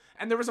about.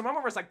 And there was a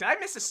moment where it's like, did I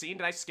miss a scene?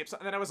 Did I skip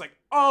something? And then I was like,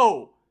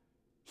 oh,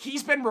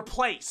 he's been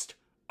replaced.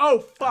 Oh,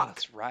 fuck.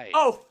 That's right.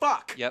 Oh,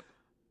 fuck. Yep.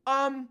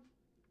 And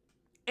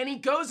he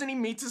goes and he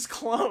meets his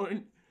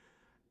clone.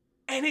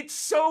 And it's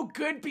so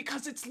good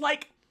because it's just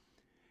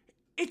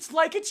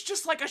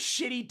like a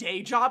shitty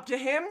day job to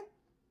him.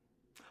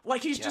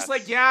 Like he's just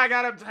like, yeah, I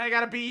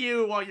gotta be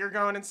you while you're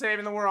going and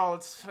saving the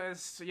world.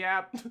 It's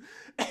yeah. And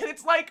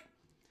it's like,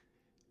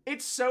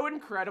 it's so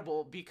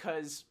incredible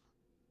because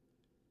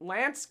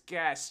Lance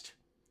Guest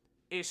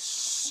is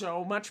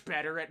so much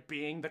better at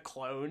being the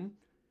clone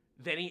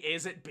than he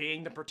is at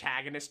being the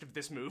protagonist of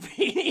this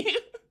movie.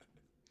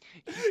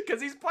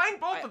 Because he's playing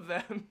both of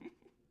them.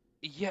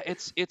 Yeah,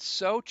 it's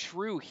so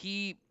true.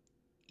 He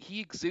he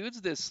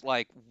exudes this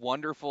like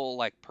wonderful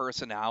like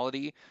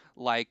personality,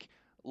 like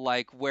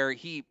where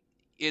he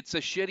it's a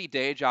shitty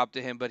day job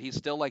to him, but he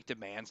still like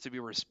demands to be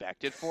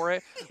respected for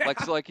it. Like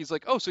Yeah. so like he's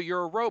like, "Oh, so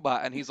you're a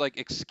robot." And he's like,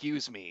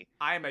 "Excuse me.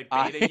 I am a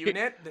beta I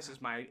unit. This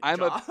is my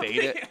I'm a job.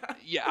 beta Yeah.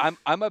 yeah,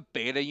 I'm a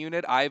beta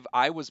unit.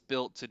 I was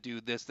built to do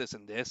this, this,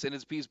 and this." And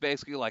he's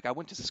basically like, "I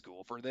went to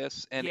school for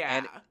this." And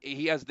Yeah.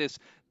 he has this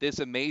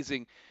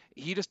amazing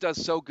he just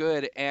does so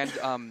good. And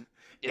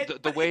the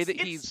But way that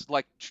it's he's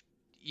like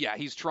yeah,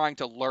 he's trying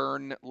to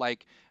learn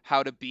like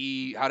how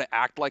to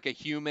act like a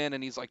human,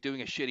 and he's like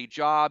doing a shitty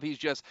job. He's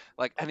just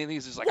like, and then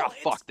he's just like, "Oh,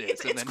 well, fuck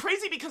this." And it's then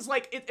crazy because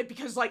like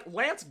because like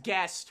Lance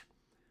Guest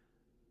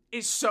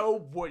is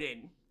so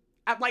wooden.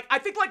 Like I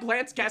think like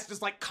Lance Guest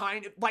is like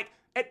kind of like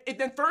in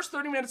the first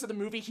 30 minutes of the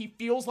movie he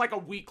feels like a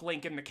weak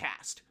link in the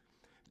cast.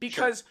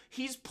 Because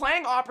he's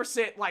playing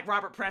opposite like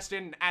Robert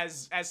Preston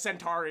as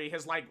Centauri,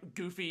 his like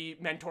goofy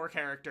mentor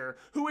character,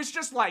 who is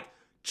just like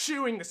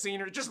chewing the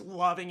scenery, just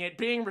loving it,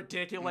 being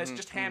ridiculous,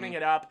 just hamming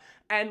it up,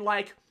 and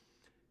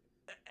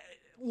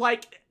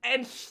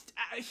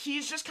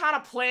he's just kind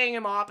of playing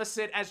him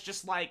opposite as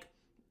just like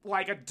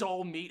a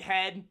dull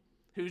meathead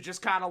who's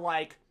just kind of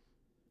like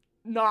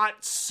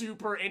not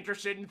super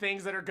interested in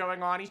things that are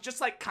going on. He's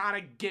just like kind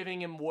of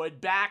giving him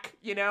wood back,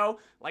 you know,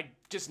 like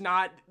just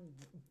not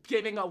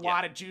giving a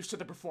lot of juice to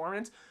the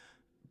performance.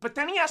 But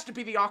then he has to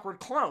be the awkward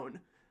clone.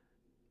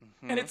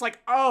 And it's like,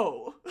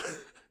 oh,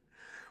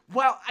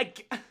 well,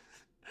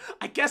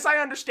 I guess I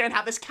understand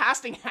how this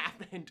casting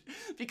happened,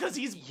 because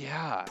he's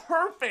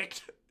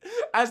perfect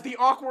as the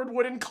awkward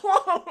wooden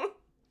clone.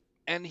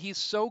 And he's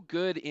so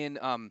good in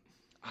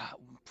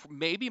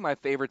maybe my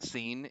favorite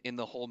scene in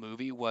the whole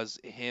movie was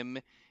him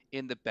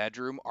in the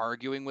bedroom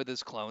arguing with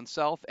his clone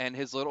self, and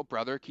his little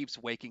brother keeps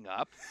waking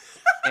up.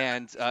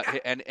 And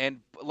and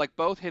like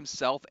both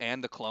himself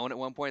and the clone at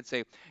one point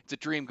say, "It's a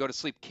dream, go to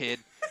sleep, kid,"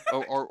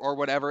 or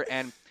whatever.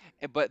 And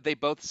but they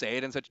both say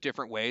it in such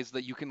different ways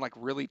that you can like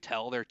really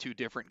tell they're two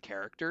different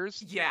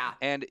characters. Yeah.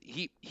 And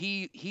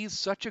he's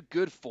such a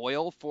good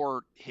foil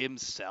for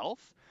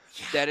himself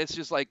that it's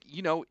just like,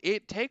 you know,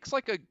 it takes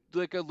like a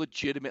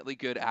legitimately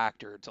good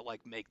actor to like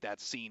make that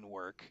scene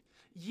work.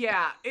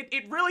 Yeah,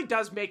 it really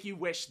does make you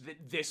wish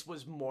that this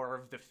was more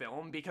of the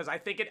film, because I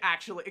think it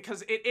actually,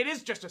 because it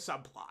is just a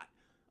subplot.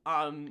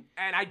 And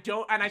I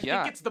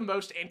think it's the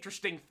most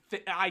interesting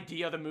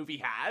idea the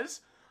movie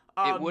has.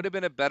 It would have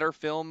been a better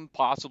film,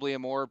 possibly a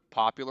more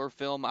popular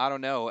film. I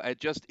don't know.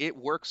 It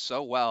works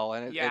so well,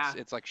 and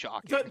it's like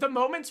shocking. The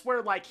moments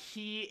where like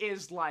he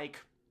is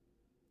like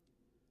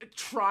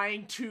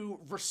trying to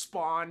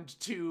respond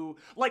to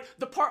like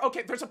the part.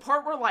 Okay, there's a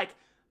part where like.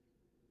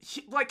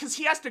 Because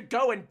he has to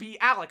go and be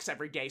Alex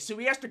every day, so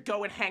he has to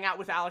go and hang out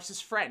with Alex's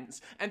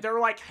friends, and they're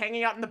like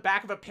hanging out in the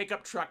back of a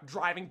pickup truck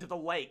driving to the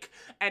lake,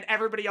 and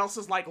everybody else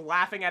is like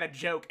laughing at a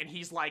joke, and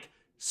he's like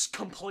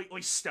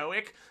completely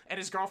stoic, and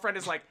his girlfriend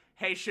is like,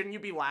 "Hey, shouldn't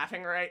you be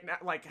laughing right now?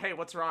 Like, hey,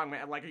 what's wrong,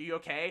 man? Like, are you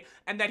okay?"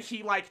 And then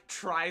he like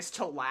tries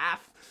to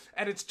laugh,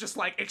 and it's just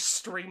like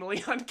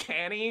extremely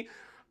uncanny.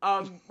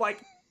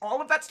 Like all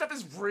of that stuff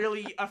is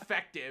really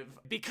effective,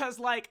 because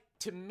like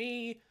to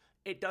me,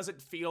 it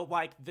doesn't feel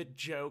like the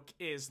joke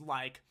is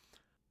like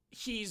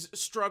he's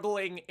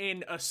struggling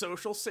in a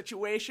social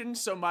situation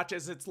so much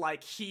as it's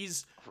like he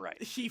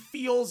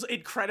feels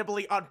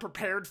incredibly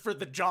unprepared for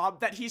the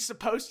job that he's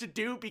supposed to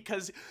do,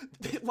 because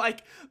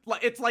like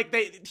it's like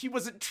he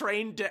wasn't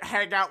trained to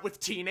hang out with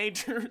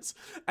teenagers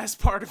as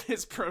part of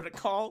his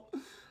protocol.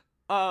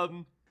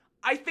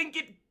 I think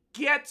it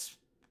gets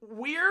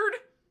weird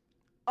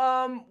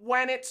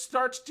when it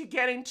starts to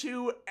get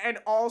into, and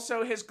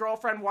also his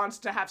girlfriend wants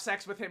to have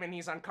sex with him and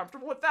he's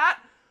uncomfortable with that.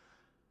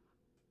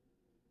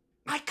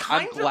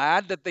 I'm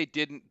glad that they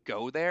didn't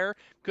go there,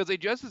 because they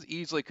just as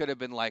easily could have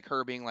been like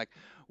her being like,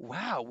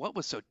 "Wow, what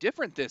was so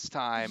different this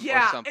time?"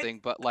 or something.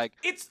 But like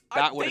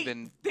that would have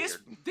been weird.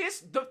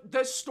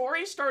 The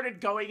story started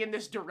going in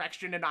this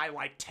direction, and I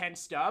like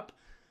tensed up,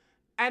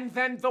 and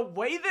then the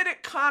way that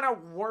it kind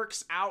of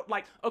works out,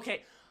 like,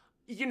 okay,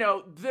 you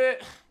know,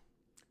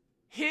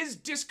 his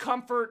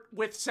discomfort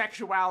with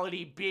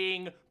sexuality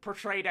being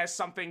portrayed as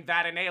something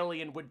that an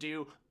alien would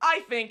do,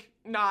 I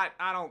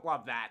don't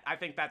love that. I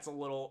think that's a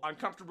little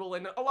uncomfortable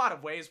in a lot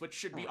of ways, which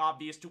should be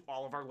obvious to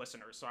all of our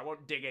listeners, so I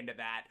won't dig into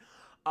that.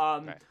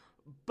 Okay.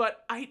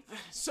 But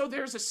so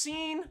there's a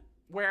scene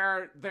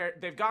where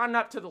they've gone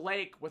up to the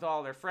lake with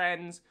all their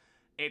friends.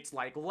 It's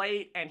like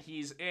late, and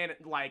he's in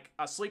like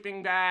a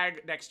sleeping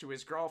bag next to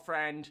his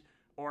girlfriend,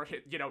 or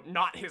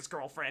not his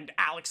girlfriend,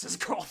 Alex's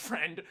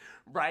girlfriend,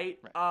 right?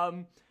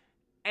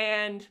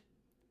 And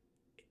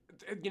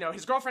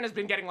his girlfriend has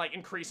been getting like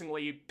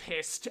increasingly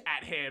pissed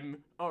at him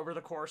over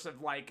the course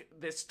of like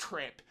this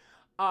trip.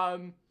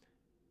 And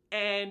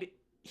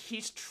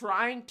he's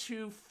trying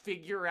to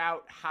figure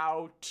out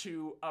how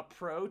to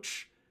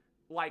approach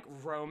like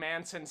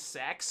romance and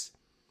sex.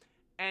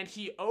 And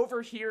he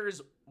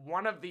overhears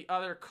one of the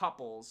other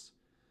couples.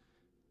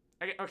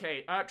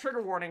 Okay,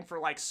 trigger warning for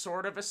like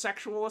sort of a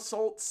sexual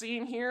assault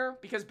scene here,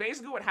 because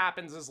basically what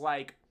happens is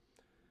like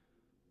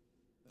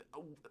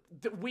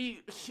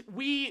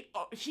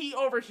he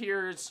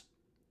overhears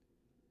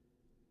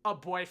a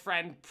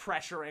boyfriend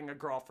pressuring a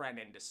girlfriend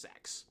into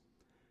sex.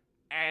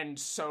 And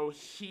so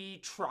he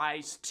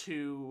tries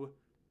to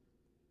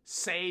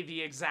say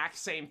the exact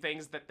same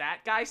things that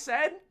guy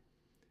said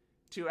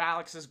to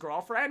Alex's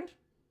girlfriend.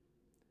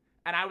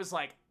 And I was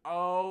like,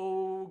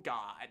 oh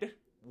God,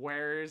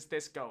 where's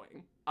this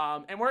going?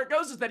 And where it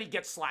goes is that he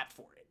gets slapped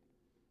for it.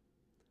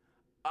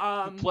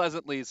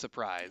 Pleasantly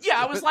surprised.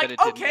 Yeah, I was like,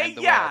 okay,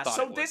 yeah.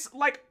 So this,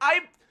 like,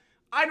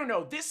 I don't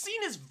know. This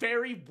scene is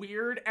very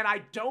weird, and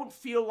I don't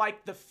feel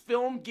like the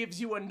film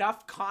gives you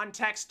enough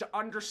context to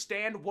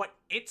understand what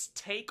its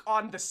take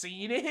on the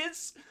scene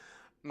is.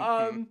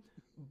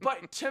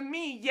 But to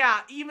me,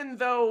 yeah, even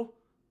though,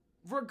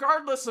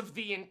 regardless of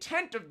the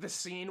intent of the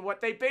scene,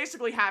 what they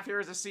basically have here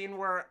is a scene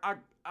where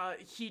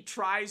he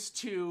tries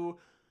to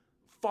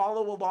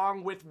follow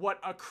along with what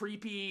a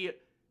creepy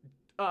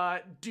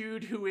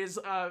dude who is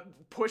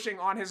pushing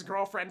on his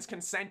girlfriend's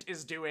consent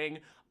is doing,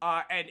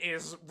 and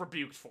is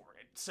rebuked for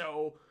it.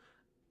 So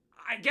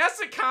I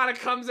guess it kind of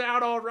comes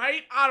out all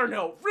right. I don't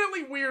know.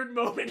 Really weird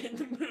moment in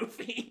the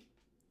movie.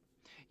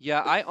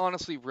 Yeah, I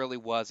honestly really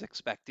was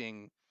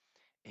expecting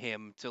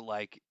him to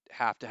like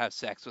have to have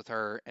sex with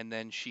her and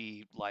then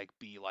she like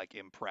be like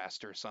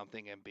impressed or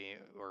something and being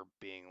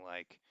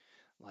like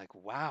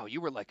wow,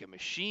 you were like a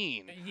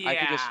machine. Yeah. I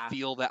could just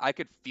feel that. I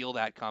could feel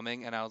that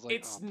coming, and I was like,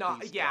 it's oh,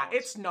 not. Yeah, don't.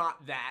 It's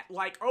not that.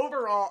 Like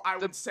overall, I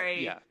would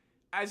say, yeah.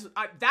 as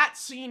that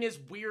scene is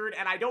weird,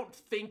 and I don't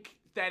think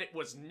that it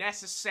was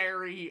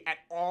necessary at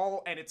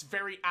all, and it's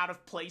very out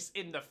of place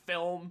in the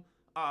film,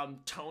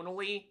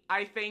 tonally,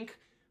 I think.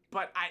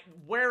 But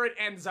where it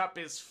ends up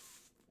is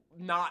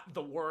not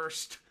the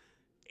worst.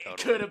 Totally.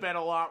 It could have been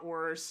a lot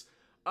worse.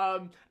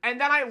 And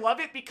then I love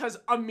it because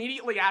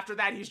immediately after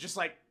that, he's just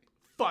like,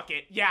 fuck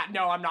it. Yeah,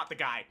 no, I'm not the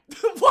guy.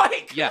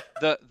 Like, yeah,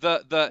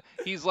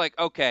 he's like,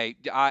 okay,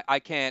 I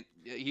can't.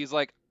 He's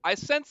like, I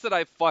sense that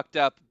I fucked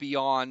up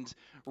beyond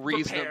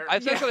reasonable. I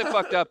sense that I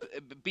fucked up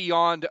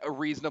beyond a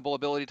reasonable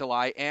ability to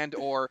lie, and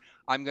or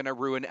I'm gonna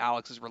ruin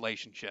Alex's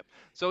relationship.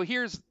 So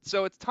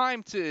it's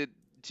time to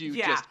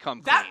just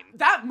come clean.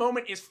 That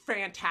moment is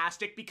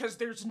fantastic because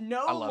there's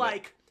no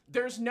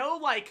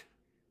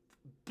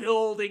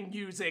building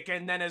music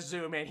and then a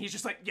zoom in. He's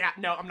just like, yeah,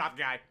 no, I'm not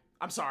the guy.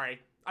 I'm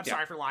sorry. I'm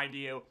sorry for lying to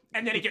you.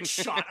 And then he gets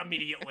shot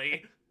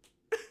immediately.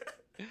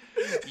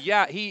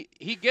 Yeah, he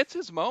gets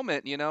his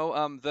moment, you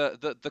know.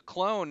 The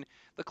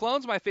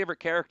clone's my favorite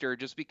character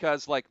just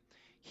because like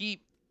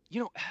he,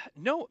 you know,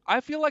 no,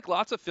 I feel like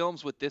lots of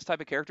films with this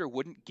type of character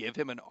wouldn't give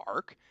him an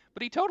arc,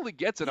 but he totally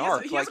gets an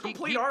arc. He has a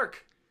complete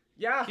arc.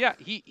 Yeah. Yeah,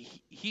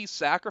 he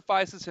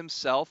sacrifices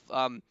himself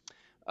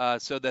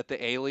so that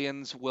the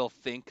aliens will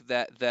think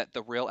that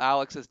the real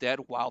Alex is dead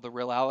while the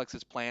real Alex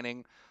is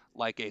planning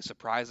like a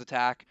surprise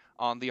attack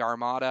on the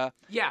Armada.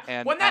 Yeah.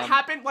 And when that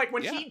happened, like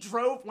when he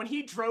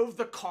drove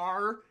the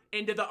car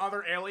into the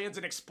other aliens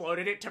and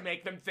exploded it to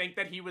make them think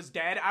that he was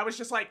dead, I was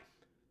just like,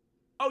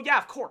 oh yeah,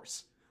 of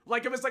course.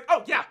 Like it was like,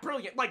 oh yeah,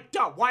 brilliant. Like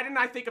duh, why didn't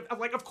I think of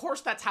like of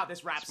course that's how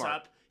this wraps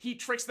up. He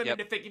tricks them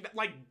into thinking that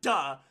like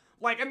duh.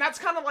 Like, and that's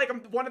kind of like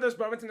one of those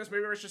moments in this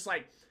movie where it's just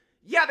like,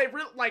 yeah, they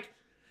really, like,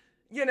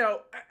 you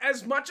know,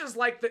 as much as,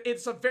 like,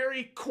 it's a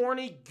very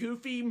corny,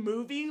 goofy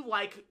movie,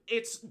 like,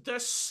 the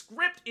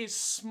script is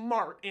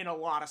smart in a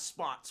lot of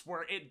spots,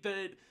 where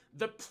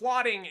the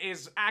plotting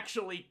is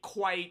actually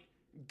quite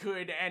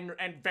good and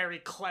very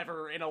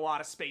clever in a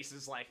lot of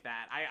spaces like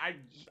that.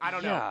 I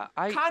don't know.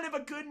 Kind of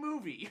a good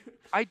movie.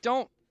 I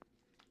don't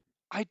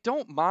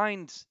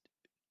mind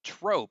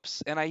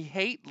tropes, and I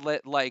hate,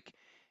 like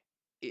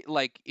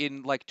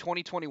in like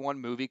 2021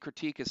 movie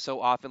critique is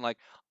so often like,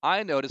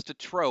 I noticed a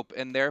trope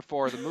and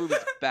therefore the movie's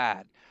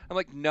bad. I'm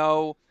like,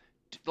 no,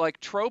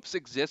 like tropes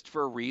exist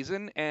for a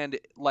reason, and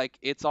like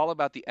it's all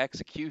about the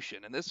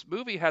execution. And this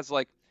movie has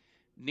like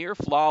near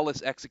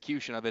flawless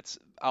execution of its,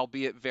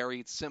 albeit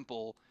very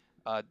simple,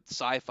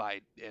 sci-fi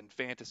and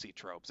fantasy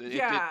tropes.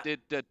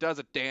 It does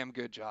a damn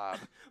good job.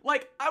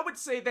 Like, I would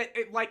say that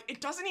it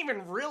doesn't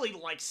even really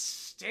like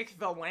stick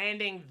the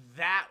landing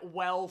that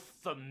well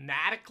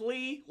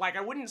thematically. Like,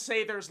 I wouldn't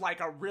say there's like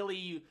a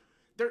really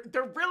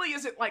there really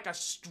isn't like a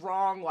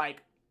strong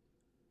like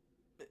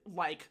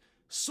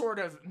sort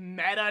of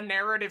meta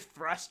narrative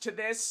thrust to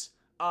this.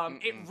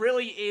 It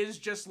really is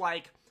just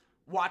like,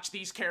 watch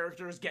these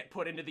characters get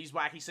put into these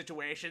wacky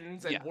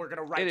situations, and we're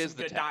gonna write some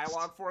good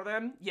dialogue for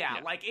them. Yeah,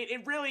 like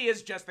it really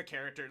is just the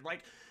character,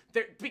 like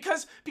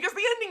because the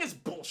ending is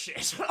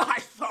bullshit.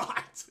 I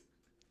thought.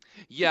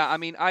 Yeah, I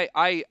mean,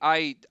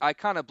 I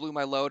kind of blew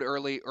my load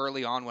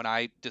early on when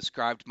I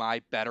described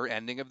my better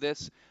ending of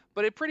this,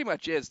 but it pretty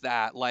much is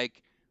that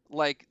like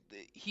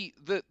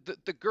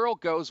the girl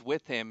goes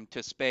with him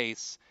to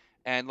space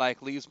and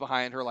like leaves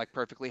behind her like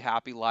perfectly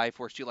happy life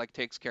where she like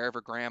takes care of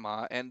her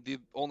grandma, and the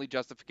only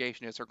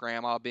justification is her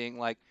grandma being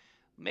like,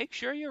 make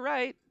sure you're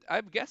right,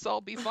 I guess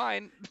I'll be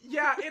fine.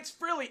 Yeah, it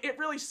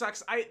really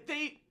sucks. I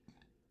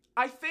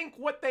think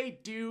what they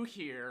do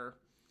here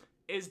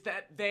is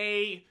that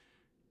they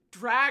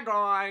drag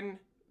on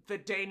the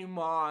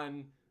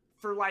denouement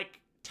for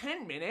like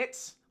 10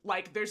 minutes.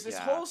 Like, there's this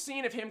Yeah. whole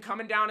scene of him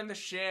coming down in the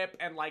ship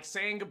and like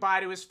saying goodbye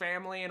to his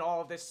family and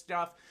all of this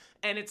stuff.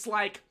 And it's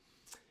like,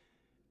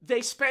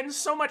 they spend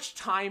so much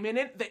time in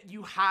it that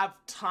you have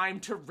time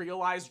to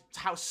realize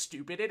how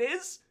stupid it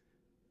is.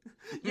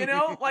 You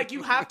know, like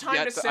you have time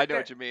Yeah, to sit I know there.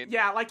 what you mean.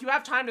 Yeah, like you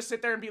have time to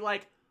sit there and be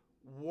like,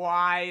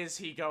 why is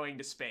he going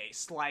to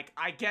space? Like,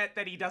 I get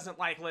that he doesn't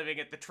like living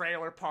at the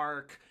trailer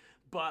park,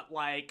 but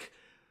like,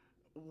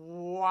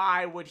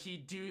 why would he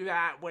do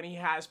that when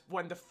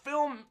the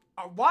film,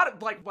 a lot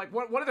of like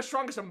one of the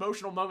strongest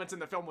emotional moments in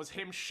the film was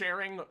him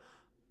sharing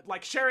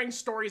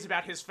stories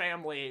about his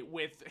family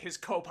with his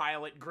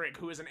co-pilot Grig,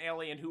 who is an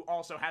alien who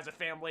also has a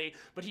family,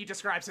 but he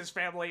describes his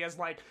family as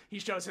like, he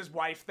shows his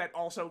wife that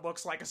also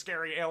looks like a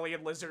scary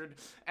alien lizard,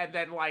 and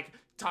then like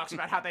talks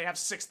about how they have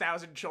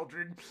 6,000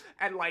 children,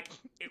 and like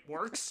it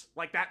works,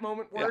 like that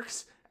moment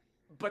works. Yeah.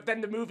 But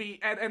then the movie,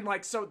 and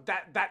like, so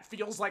that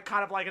feels like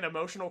kind of like an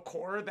emotional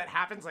core that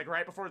happens like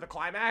right before the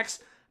climax.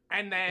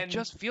 And then it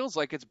just feels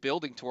like it's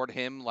building toward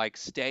him like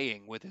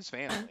staying with his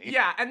family.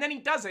 Yeah, and then he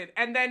does it,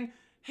 and then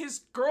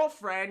his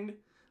girlfriend,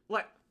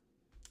 like,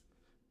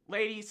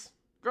 ladies,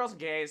 girls and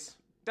gays,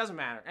 doesn't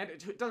matter. And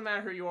it doesn't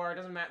matter who you are, it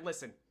doesn't matter.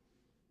 Listen,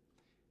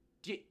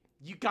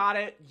 you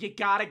gotta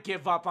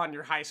give up on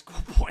your high school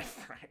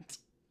boyfriend.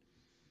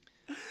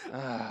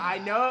 I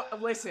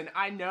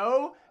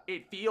know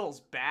it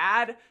feels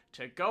bad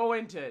to go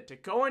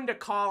into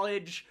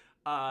college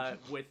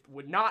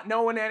with not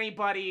knowing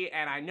anybody,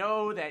 and I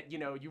know that, you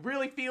know, you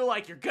really feel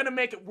like you're gonna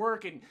make it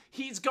work, and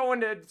he's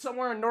going to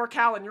somewhere in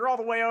NorCal and you're all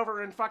the way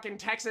over in fucking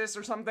Texas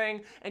or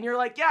something, and you're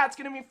like, yeah, it's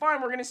gonna be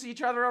fun, we're gonna see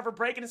each other over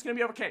break and it's gonna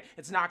be okay.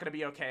 It's not gonna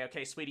be okay.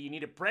 Okay, sweetie, you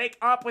need to break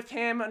up with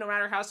him, no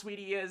matter how sweet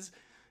he is.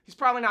 He's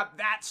probably not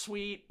that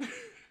sweet.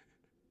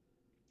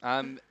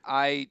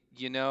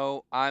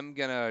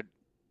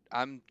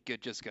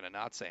 Just gonna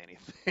not say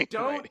anything.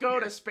 Don't right go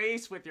here. to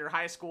space with your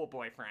high school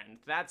boyfriend.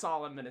 That's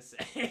all I'm gonna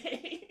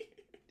say.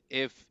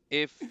 If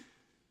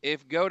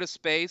go to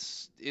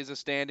space is a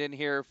stand-in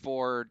here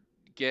for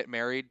get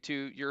married to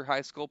your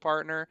high school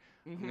partner,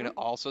 I'm gonna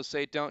also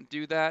say don't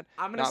do that.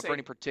 I'm gonna not say... for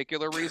any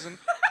particular reason,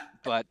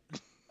 but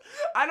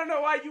I don't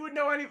know why you would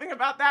know anything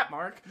about that,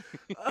 Mark.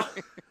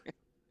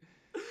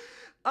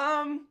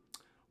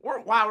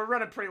 We're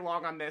running pretty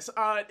long on this.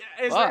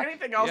 Is there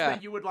anything else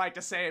that you would like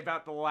to say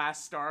about The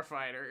Last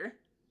Starfighter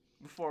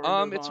before we move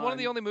on? It's one of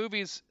the only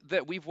movies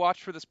that we've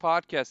watched for this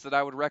podcast that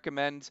I would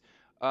recommend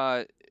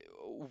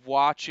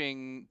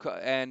watching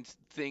and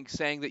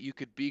saying that you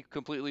could be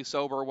completely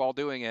sober while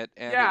doing it,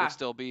 and it would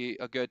still be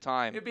a good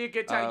time. It'd be a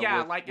good time,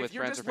 if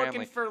you're just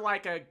looking for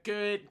like a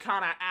good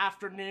kind of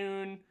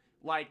afternoon,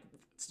 like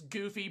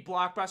goofy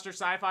blockbuster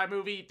sci-fi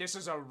movie, this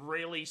is a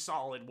really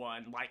solid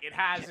one. Like, it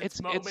has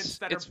its moments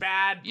that are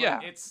bad,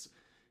 but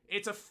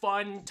it's a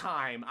fun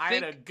time. I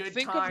had a good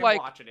time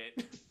watching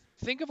it.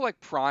 Think of like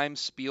prime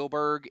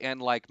Spielberg,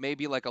 and like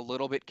maybe like a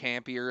little bit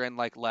campier and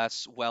like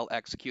less well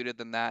executed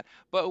than that,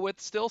 but with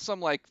still some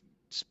like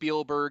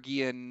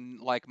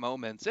Spielbergian like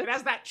moments. It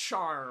has that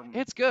charm.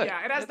 It's good.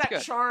 Yeah, it has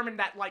that charm and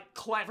that like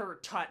clever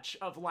touch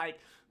of like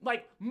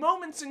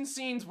moments and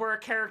scenes where a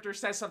character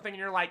says something and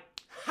you're like,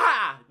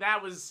 ha,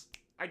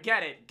 I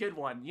get it, good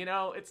one. You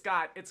know, it's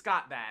got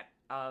that.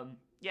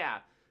 Yeah,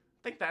 I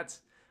think that's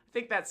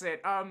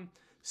it.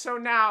 So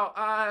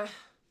now,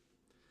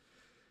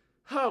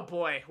 oh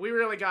boy, we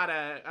really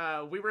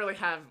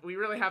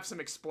have some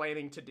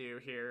explaining to do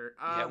here.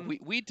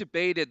 We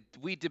debated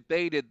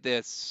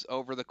this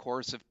over the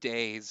course of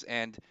days,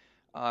 and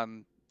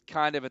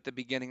kind of at the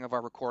beginning of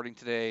our recording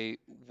today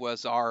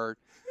was our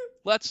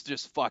let's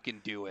just fucking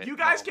do it. You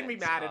guys can be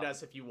mad at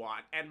us if you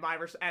want,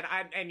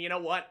 and you know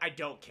what? I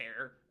don't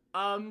care.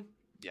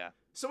 Yeah.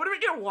 So what are we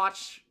gonna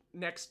watch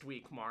next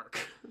week, Mark?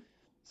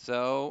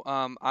 So,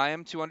 I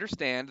am to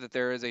understand that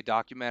there is a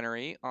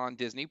documentary on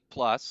Disney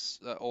Plus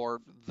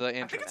or the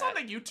internet. I think it's on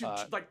the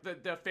YouTube, like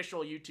the official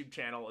YouTube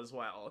channel as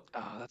well.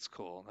 Oh, that's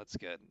cool. That's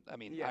good. I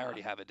mean, I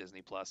already have a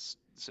Disney Plus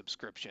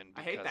subscription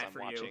because I hate that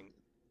for you.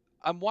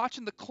 I'm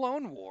watching the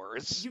Clone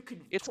Wars.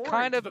 It's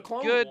kind of the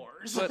Clone good,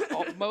 Wars.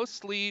 but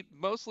mostly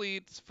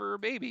it's for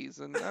babies,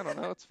 and I don't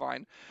know, it's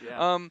fine.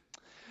 Yeah.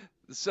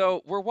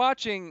 So we're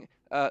watching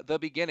The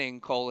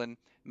Beginning,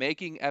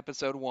 Making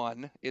Episode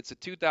 1. It's a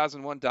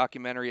 2001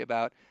 documentary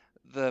about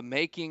the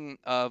making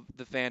of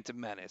The Phantom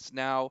Menace.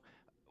 Now,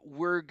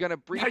 we're going to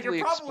briefly explain...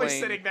 You're probably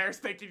sitting there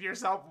thinking to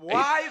yourself,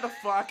 why the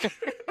fuck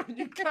are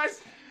you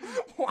guys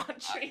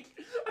watching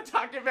a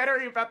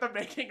documentary about the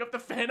making of The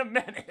Phantom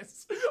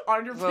Menace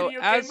on your video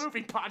game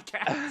movie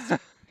podcast?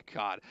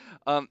 God.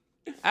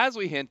 As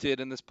we hinted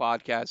in this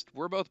podcast,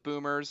 we're both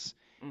boomers,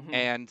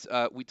 and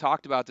we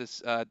talked about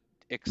this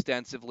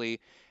extensively.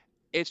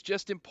 It's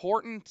just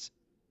important...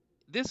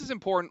 This is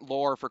important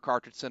lore for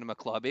Cartridge Cinema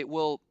Club. It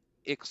will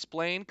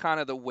explain kind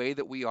of the way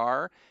that we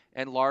are,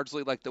 and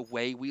largely like the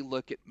way we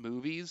look at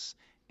movies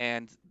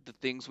and the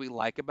things we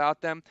like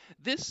about them.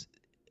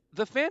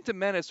 The Phantom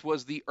Menace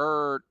was the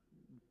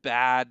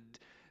bad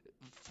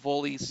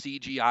fully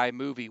CGI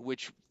movie,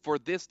 which for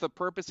the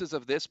purposes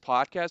of this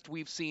podcast,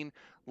 we've seen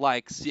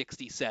like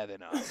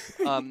 67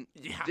 of.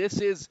 Yeah.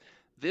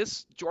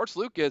 This George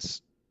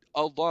Lucas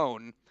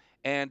alone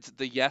and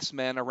the yes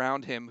men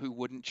around him who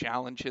wouldn't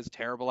challenge his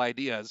terrible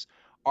ideas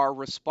are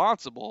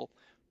responsible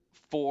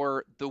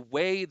for the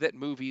way that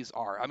movies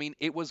are. I mean,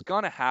 it was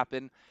gonna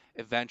happen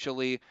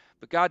eventually,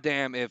 but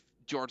goddamn if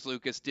George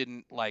Lucas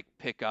didn't like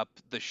pick up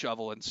the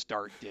shovel and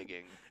start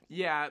digging.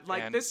 Yeah,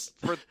 like And this.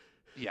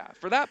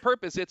 for that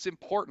purpose, it's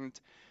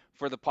important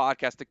for the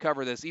podcast to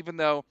cover this, even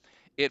though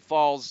it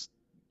falls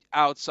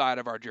outside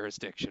of our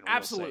jurisdiction.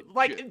 Absolutely. We'll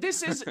like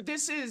this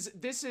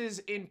is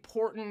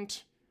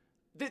important.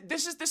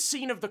 This is the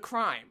scene of the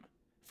crime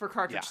for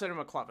Cartridge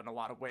Cinema Club in a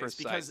lot of ways.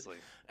 Precisely.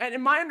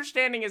 And my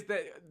understanding is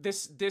that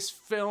this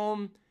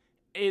film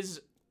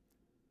is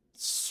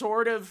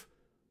sort of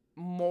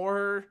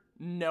more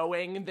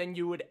knowing than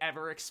you would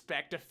ever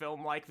expect a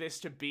film like this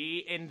to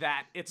be, in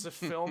that it's a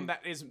film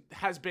that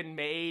has been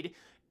made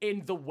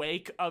in the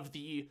wake of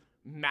the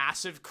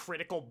massive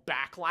critical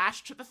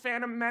backlash to The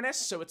Phantom Menace.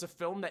 So it's a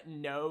film that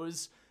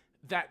knows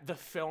that the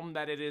film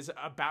that it is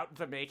about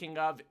the making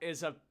of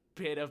is a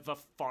bit of a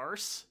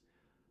farce.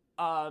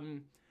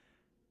 And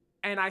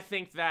I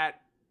think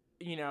that,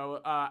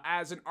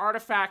 as an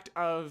artifact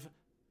of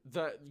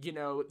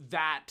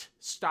that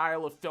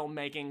style of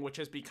filmmaking, which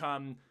has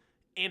become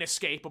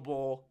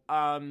inescapable,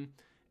 and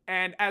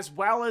as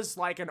well as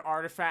like an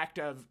artifact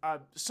of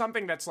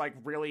something that's like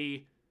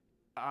really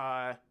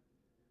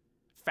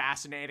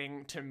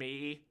fascinating to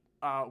me,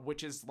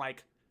 which is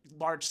like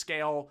large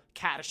scale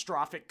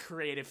catastrophic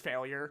creative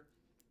failure.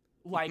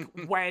 Like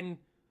when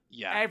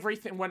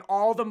everything, when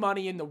all the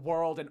money in the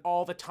world and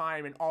all the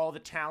time and all the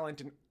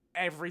talent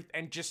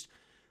and just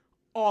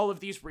all of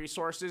these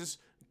resources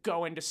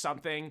go into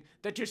something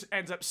that just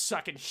ends up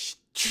sucking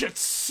shit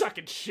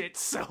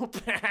so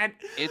bad.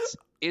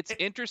 It's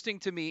interesting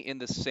to me in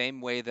the same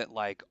way that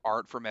like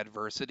art from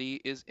adversity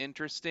is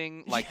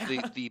interesting. Like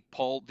the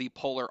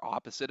polar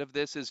opposite of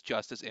this is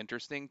just as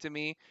interesting to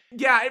me.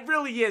 Yeah, it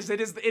really is.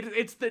 It's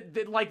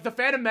the like the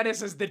Phantom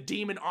Menace is the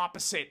demon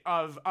opposite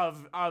of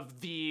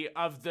the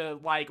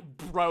like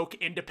broke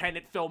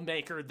independent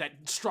filmmaker that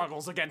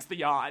struggles against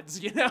the odds,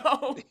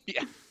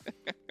 Yeah.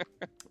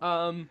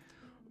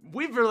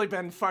 We've really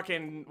been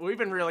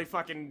really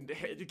fucking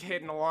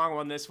hitting a long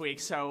one this week.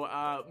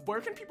 So,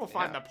 where can people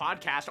find the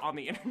podcast on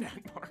the internet,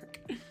 Mark?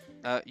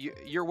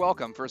 You're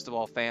welcome. First of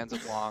all, fans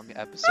of long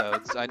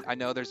episodes. I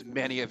know there's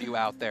many of you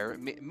out there.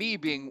 Me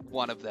being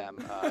one of them.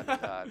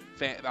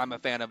 I'm a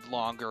fan of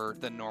longer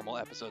than normal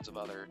episodes of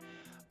other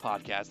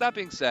podcasts. That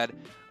being said,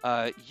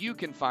 you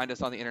can find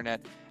us on the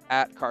internet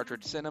at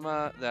Cartridge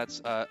Cinema. That's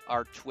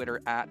our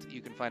Twitter @.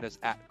 You can find us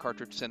at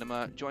Cartridge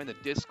Cinema. Join the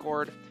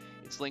Discord.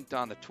 It's linked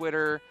on the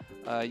Twitter.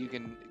 You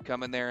can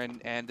come in there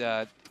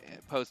and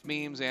post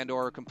memes and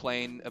or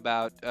complain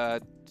about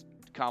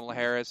Kamala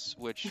Harris,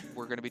 which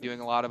we're going to be doing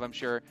a lot of, I'm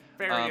sure.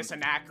 Various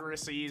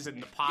inaccuracies in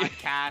the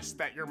podcast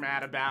that you're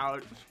mad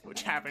about,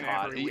 which happen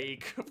every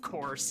week, of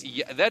course.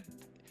 Yeah, that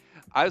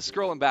I was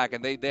scrolling back,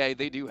 and they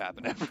do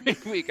happen every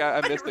week.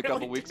 I missed a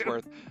couple weeks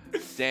worth.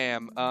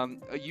 Damn.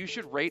 You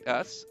should rate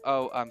us.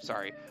 Oh, I'm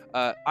sorry.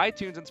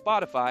 iTunes and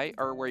Spotify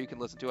are where you can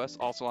listen to us.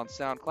 Also on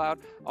SoundCloud.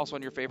 Also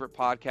on your favorite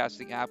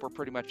podcasting app. We're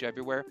pretty much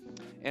everywhere.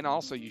 And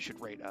also, you should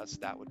rate us.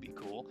 That would be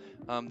cool.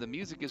 The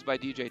music is by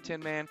DJ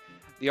Tinman.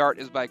 The art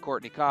is by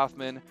Courtney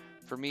Kaufman.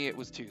 For me, it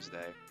was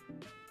Tuesday.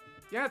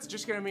 Yeah, it's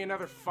just gonna be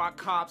another fuck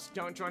cops,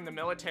 don't join the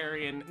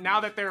military, and now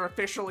that they're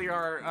officially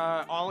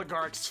our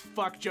oligarchs,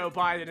 fuck Joe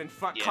Biden and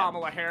fuck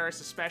Kamala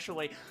Harris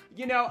especially.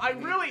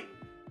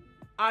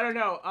 I don't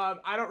know.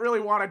 I don't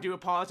really want to do a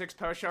politics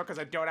post show because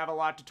I don't have a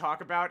lot to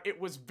talk about. It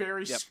was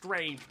very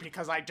strange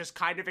because I just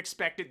kind of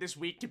expected this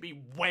week to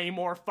be way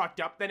more fucked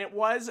up than it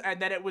was,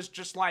 and then it was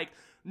just like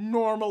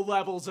normal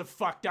levels of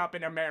fucked up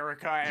in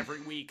America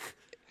every week.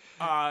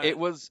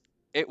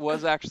 It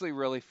was actually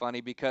really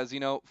funny because,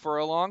 for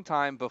a long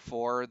time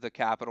before the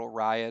Capitol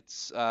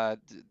riots,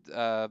 the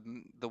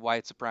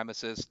white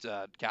supremacist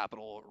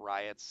Capitol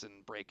riots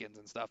and break-ins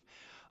and stuff,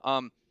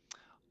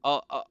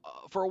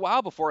 for a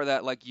while before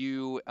that, like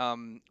you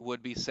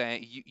would be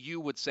saying,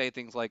 you would say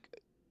things like,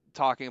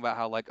 talking about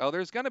how like, oh,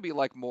 there's going to be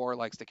like more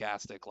like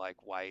stochastic like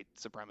white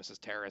supremacist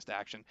terrorist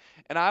action,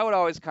 and I would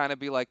always kind of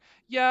be like,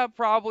 yeah,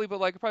 probably, but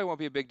like it probably won't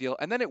be a big deal.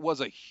 And then it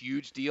was a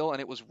huge deal, and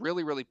it was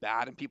really, really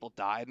bad, and people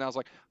died, and I was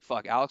like,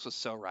 fuck, Alex was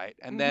so right.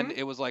 And then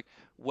it was like,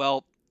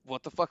 well,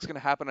 what the fuck's going to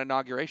happen on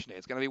Inauguration Day?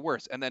 It's going to be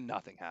worse. And then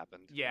nothing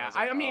happened. Yeah,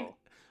 I mean,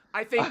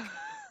 I think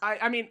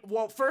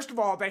well, first of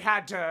all, they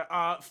had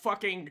to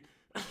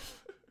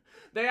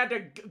they had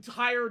to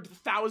hire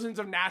thousands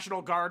of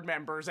National Guard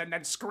members and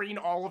then screen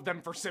all of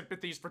them for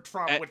sympathies for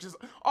Trump, which is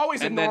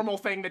always a normal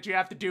thing that you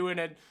have to do in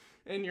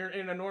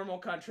a normal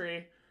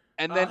country.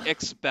 And then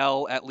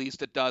expel at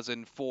least a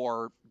dozen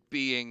for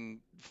being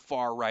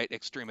far-right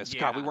extremists.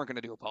 God, we weren't going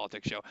to do a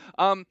politics show.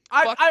 All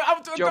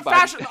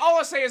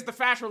I'll say is the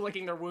fascists are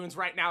licking their wounds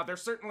right now. They're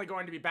certainly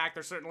going to be back.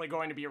 They're certainly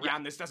going to be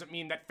around. This doesn't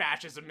mean that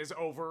fascism is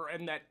over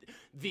and that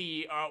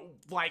the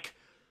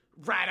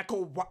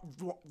radical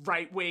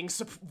right-wing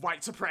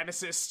white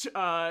supremacist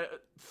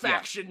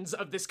factions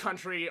of this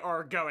country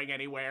are going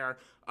anywhere.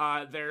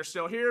 They're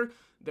still here.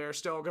 They're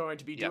still going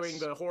to be doing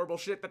the horrible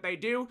shit that they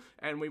do,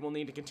 and we will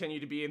need to continue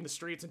to be in the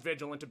streets and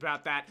vigilant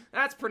about that.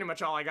 That's pretty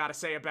much all I gotta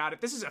say about it.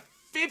 This is a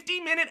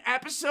 50-minute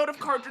episode of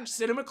Cartridge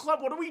Cinema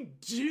Club. What are we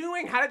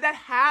doing? How did that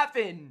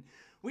happen?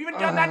 We haven't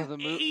done that in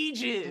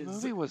ages. The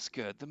movie was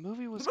good. The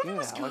movie was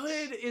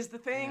good is the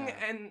thing,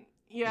 and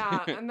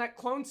yeah, and that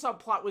clone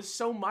subplot was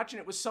so much, and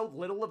it was so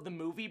little of the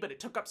movie, but it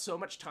took up so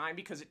much time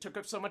because it took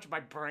up so much of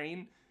my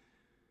brain.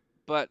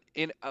 But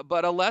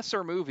a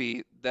lesser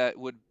movie that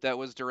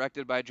was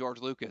directed by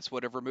George Lucas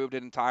would have removed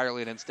it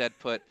entirely and instead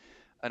put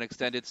an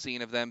extended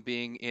scene of them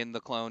being in the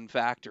clone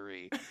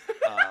factory,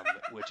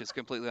 which is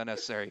completely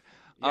unnecessary.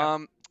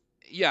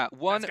 Yep.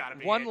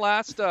 One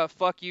last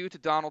fuck you to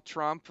Donald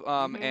Trump,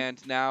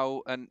 and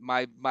now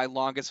my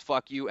longest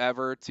fuck you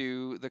ever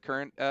to the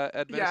current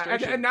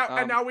administration. Yeah,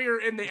 and now we are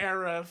in the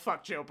era of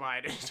fuck Joe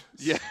Biden.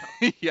 So,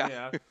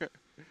 yeah.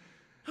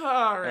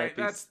 All right,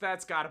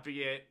 that's gotta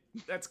be it.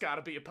 That's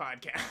gotta be a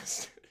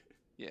podcast.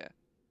 Yeah.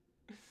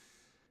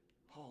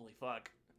 Holy fuck.